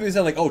 he specifically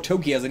said, like, oh,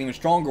 Toki has an even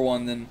stronger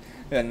one than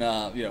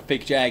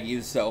fake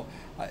Jaggies. So,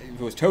 if it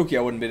was Toki,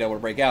 I wouldn't be able to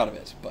break out of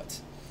it.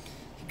 But,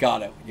 you got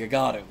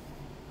to.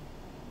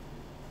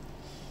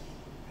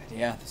 And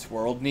yeah, this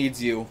world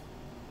needs you.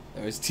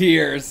 Those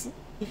tears.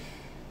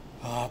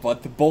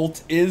 But the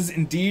bolt is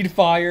indeed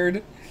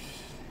fired.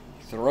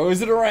 He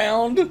throws it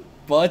around.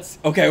 But,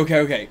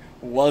 okay.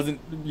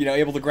 Wasn't,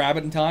 able to grab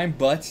it in time,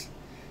 but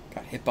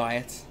got hit by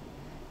it.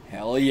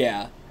 Hell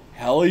yeah.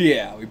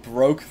 We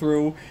broke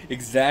through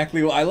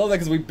exactly. I love that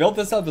because we built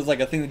this up as like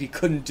a thing that he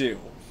couldn't do.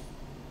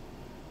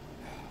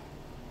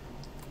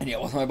 And yeah,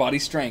 it wasn't my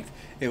body's strength.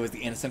 It was the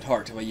innocent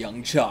heart of a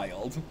young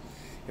child.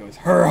 It was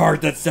her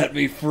heart that set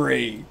me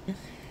free.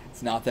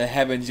 It's not the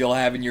heavens you'll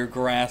have in your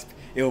grasp.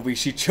 It will be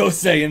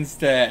Shichose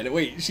instead.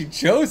 Wait,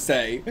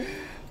 Shichose?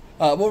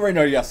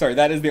 Sorry,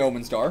 that is the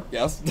Omen Star.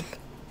 Yes.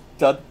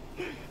 Done.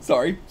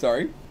 Sorry.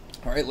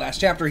 Alright, last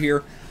chapter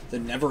here. The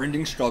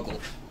never-ending struggle.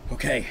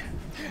 Okay.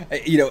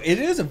 It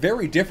is a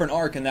very different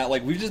arc in that,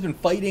 like, we've just been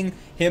fighting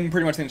him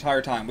pretty much the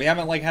entire time. We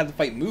haven't, like, had to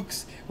fight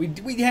Mooks.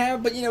 We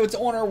have, but, it's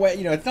on our way.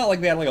 It's not like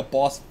we had, like, a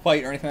boss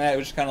fight or anything like that. It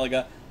was just kind of like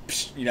a,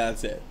 psh,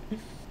 that's it.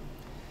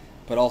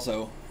 But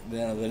also,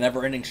 the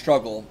never-ending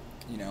struggle,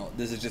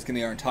 this is just going to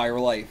be our entire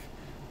life.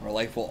 Our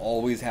life will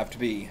always have to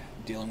be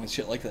dealing with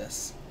shit like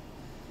this.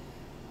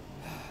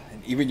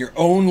 And even your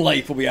own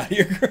life will be out of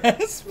your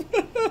grasp.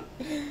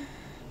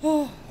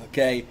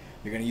 Okay,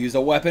 you're going to use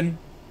a weapon?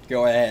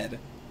 Go ahead.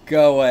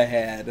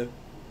 Okay,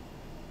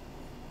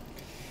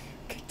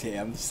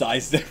 damn, the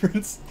size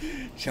difference.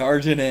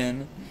 Charging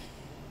in.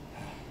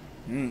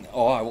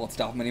 I won't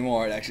stop him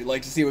anymore. I'd actually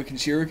like to see what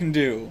Kenshiro can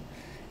do.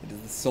 It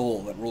is the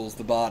soul that rules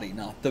the body,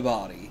 not the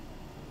body.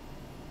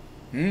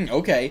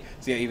 Okay.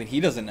 So yeah, even he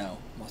doesn't know.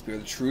 Must be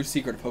where the true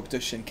secret of Hokuto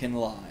Shinken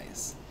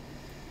lies.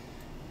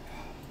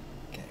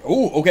 Okay.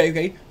 Oh,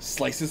 okay.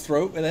 Slice his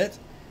throat with it.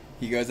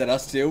 He goes at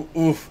us too.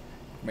 Oof.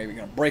 Maybe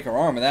gonna break our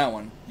arm with that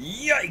one.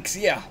 Yikes!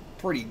 Yeah,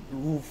 pretty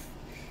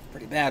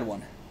bad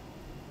one.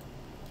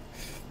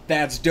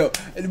 That's dope.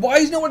 Why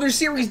does no other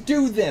series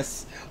do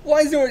this?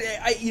 Why is there,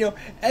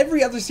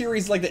 every other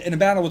series like in a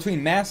battle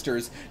between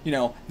masters,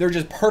 they're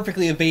just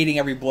perfectly evading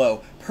every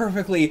blow,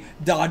 perfectly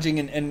dodging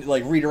and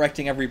like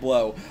redirecting every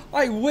blow.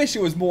 I wish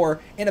it was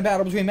more in a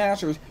battle between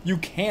masters. You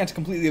can't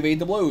completely evade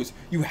the blows.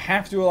 You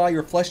have to allow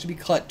your flesh to be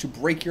cut to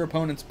break your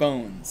opponent's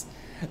bones.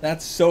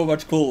 That's so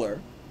much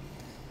cooler.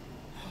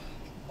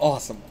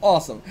 Awesome.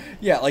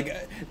 Yeah, like,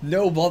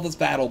 no bloodless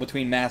battle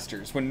between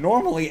masters. When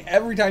normally,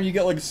 every time you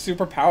get, like,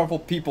 super powerful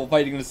people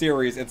fighting in a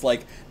series, it's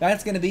like,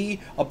 that's gonna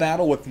be a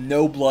battle with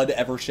no blood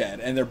ever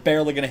shed, and they're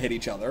barely gonna hit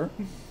each other.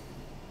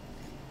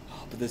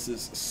 But this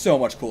is so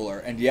much cooler.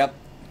 And yep,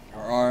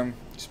 our arm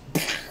just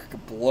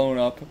blown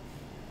up.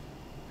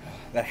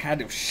 That had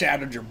to have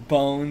shattered your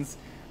bones.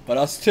 But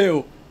us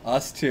too.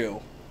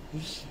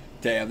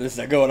 Damn, this is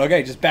a good one.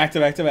 Okay, just back to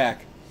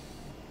back.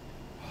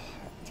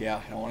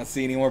 Yeah, I don't want to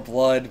see any more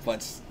blood,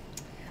 but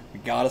we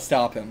gotta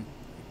stop him.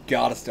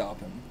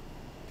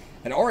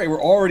 And alright, we're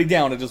already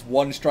down to just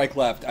one strike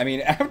left. I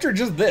mean, after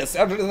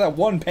that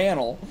one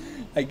panel,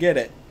 I get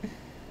it.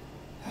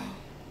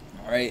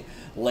 Alright,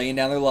 laying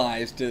down their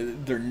lives to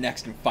their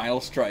next and final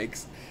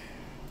strikes.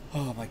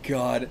 Oh my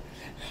god.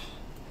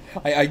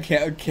 I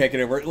can't get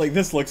over it. Like,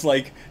 this looks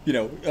like,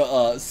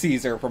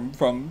 Caesar from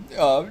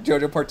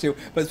JoJo Part 2.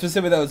 But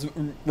specifically, that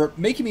was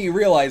making me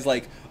realize,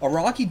 like,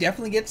 Araki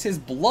definitely gets his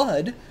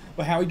blood,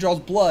 but how he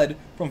draws blood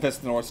from Fist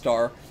of the North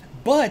Star.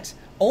 But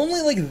only,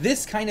 like,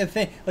 this kind of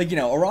thing. Like,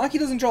 Araki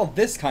doesn't draw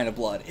this kind of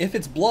blood. If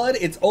it's blood,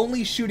 it's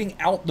only shooting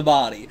out the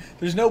body.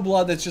 There's no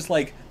blood that's just,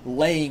 like,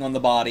 laying on the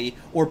body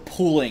or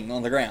pooling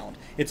on the ground.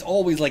 It's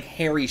always like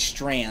hairy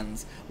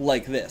strands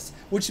like this,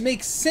 which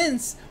makes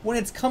sense when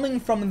it's coming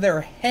from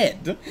their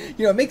head.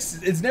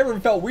 It's never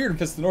felt weird in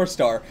Fist of the North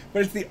Star,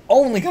 but it's the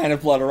only kind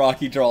of blood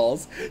Araki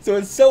draws. So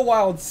it's so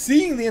wild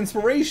seeing the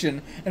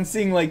inspiration and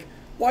seeing, like,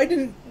 why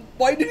didn't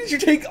you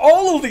take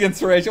all of the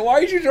inspiration? Why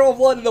did you draw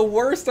blood in the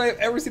worst I've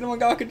ever seen a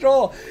mangaka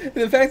draw? And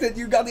the fact that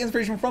you got the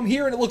inspiration from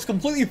here and it looks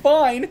completely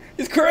fine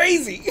is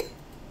crazy.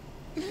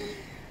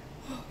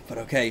 But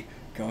okay,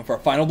 going for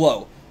our final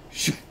blow.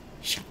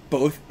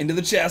 Both into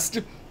the chest.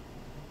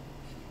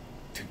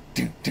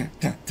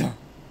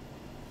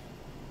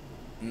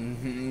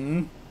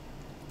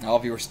 Oh,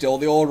 if you were still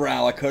the old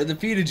RAOH, I could have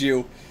defeated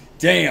you.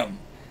 Damn.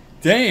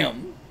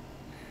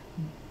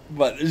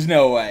 But there's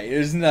no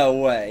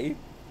way.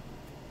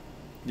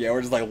 Yeah,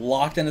 we're just like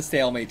locked in a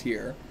stalemate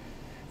here.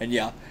 And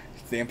yeah,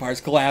 the Empire's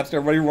collapsed,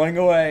 everybody running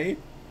away.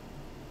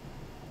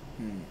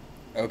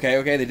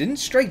 Okay, they didn't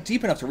strike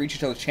deep enough to reach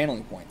each other's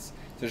channeling points. So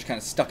they're just kind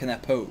of stuck in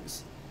that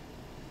pose.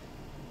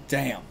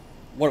 Damn.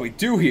 What do we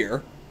do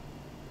here?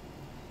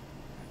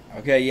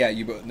 Okay, yeah,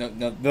 you both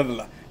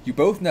you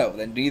both know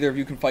that neither of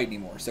you can fight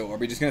anymore. So are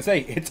we just gonna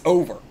say it's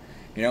over?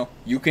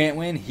 You can't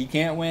win, he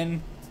can't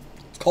win.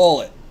 Let's call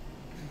it.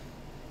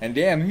 And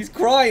damn, he's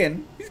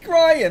crying.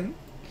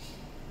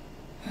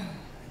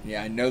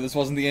 Yeah, I know this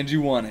wasn't the end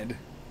you wanted.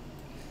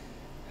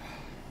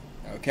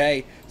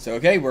 Okay, so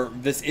okay,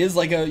 this is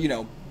like a, you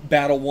know,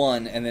 battle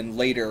 1, and then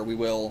later we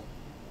will,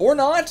 or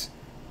not,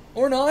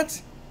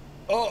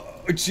 oh,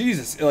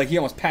 Jesus, like he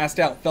almost passed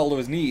out, fell to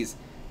his knees,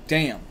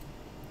 damn.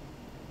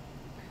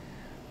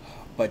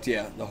 But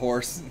yeah, the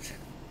horse,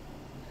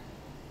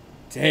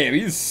 damn,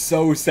 he's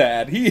so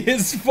sad, he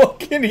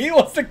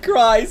wants to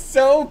cry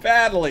so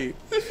badly,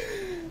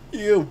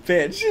 you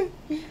bitch.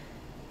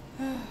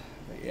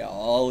 But yeah,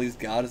 all he's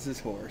got is his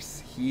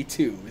horse, he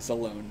too is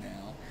alone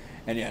now.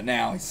 And yeah,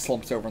 now he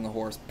slumps over on the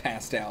horse,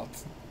 passed out.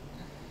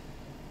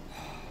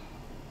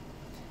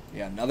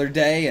 Yeah, another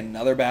day,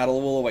 another battle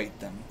will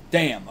await them.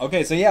 Damn.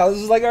 Okay, so yeah, this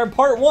is like our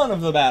part 1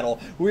 of the battle.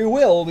 We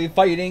will be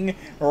fighting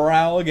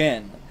RAOH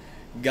again.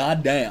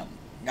 God damn.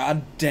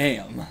 God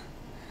damn.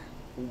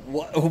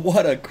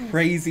 What a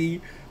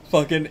crazy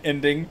fucking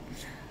ending.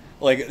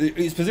 Like,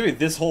 specifically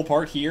this whole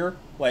part here.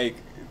 Like,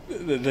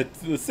 the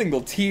single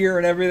tear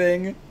and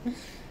everything.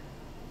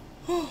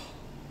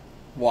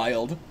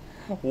 Wild.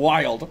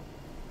 Wild.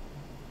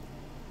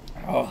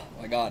 Oh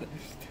my god.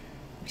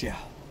 Yeah.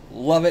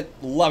 Love it.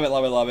 Love it,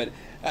 love it, love it.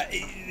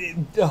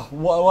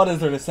 What is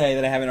there to say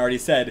that I haven't already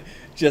said?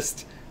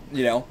 Just,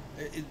 you know,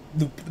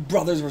 the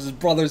brothers versus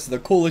brothers, the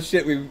coolest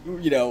shit we've,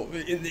 you know,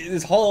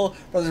 this whole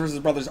brothers versus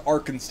brothers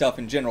arc and stuff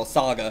in general,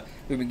 saga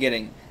we've been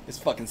getting is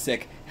fucking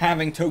sick.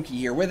 Having Toki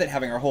here with it,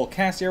 having our whole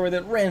cast here with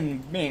it, Rin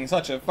being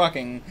such a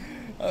fucking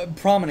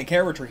prominent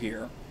character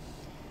here.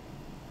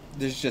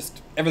 There's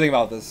just, everything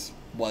about this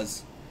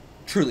was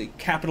truly,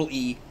 capital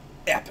E,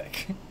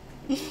 epic.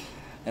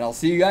 And I'll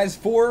see you guys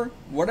for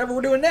whatever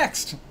we're doing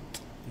next.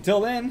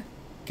 Until then,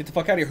 get the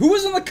fuck out of here. Who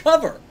was on the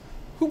cover?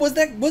 Who was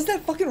that? Was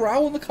that fucking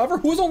RAOH on the cover?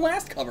 Who was on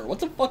last cover? What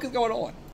the fuck is going on?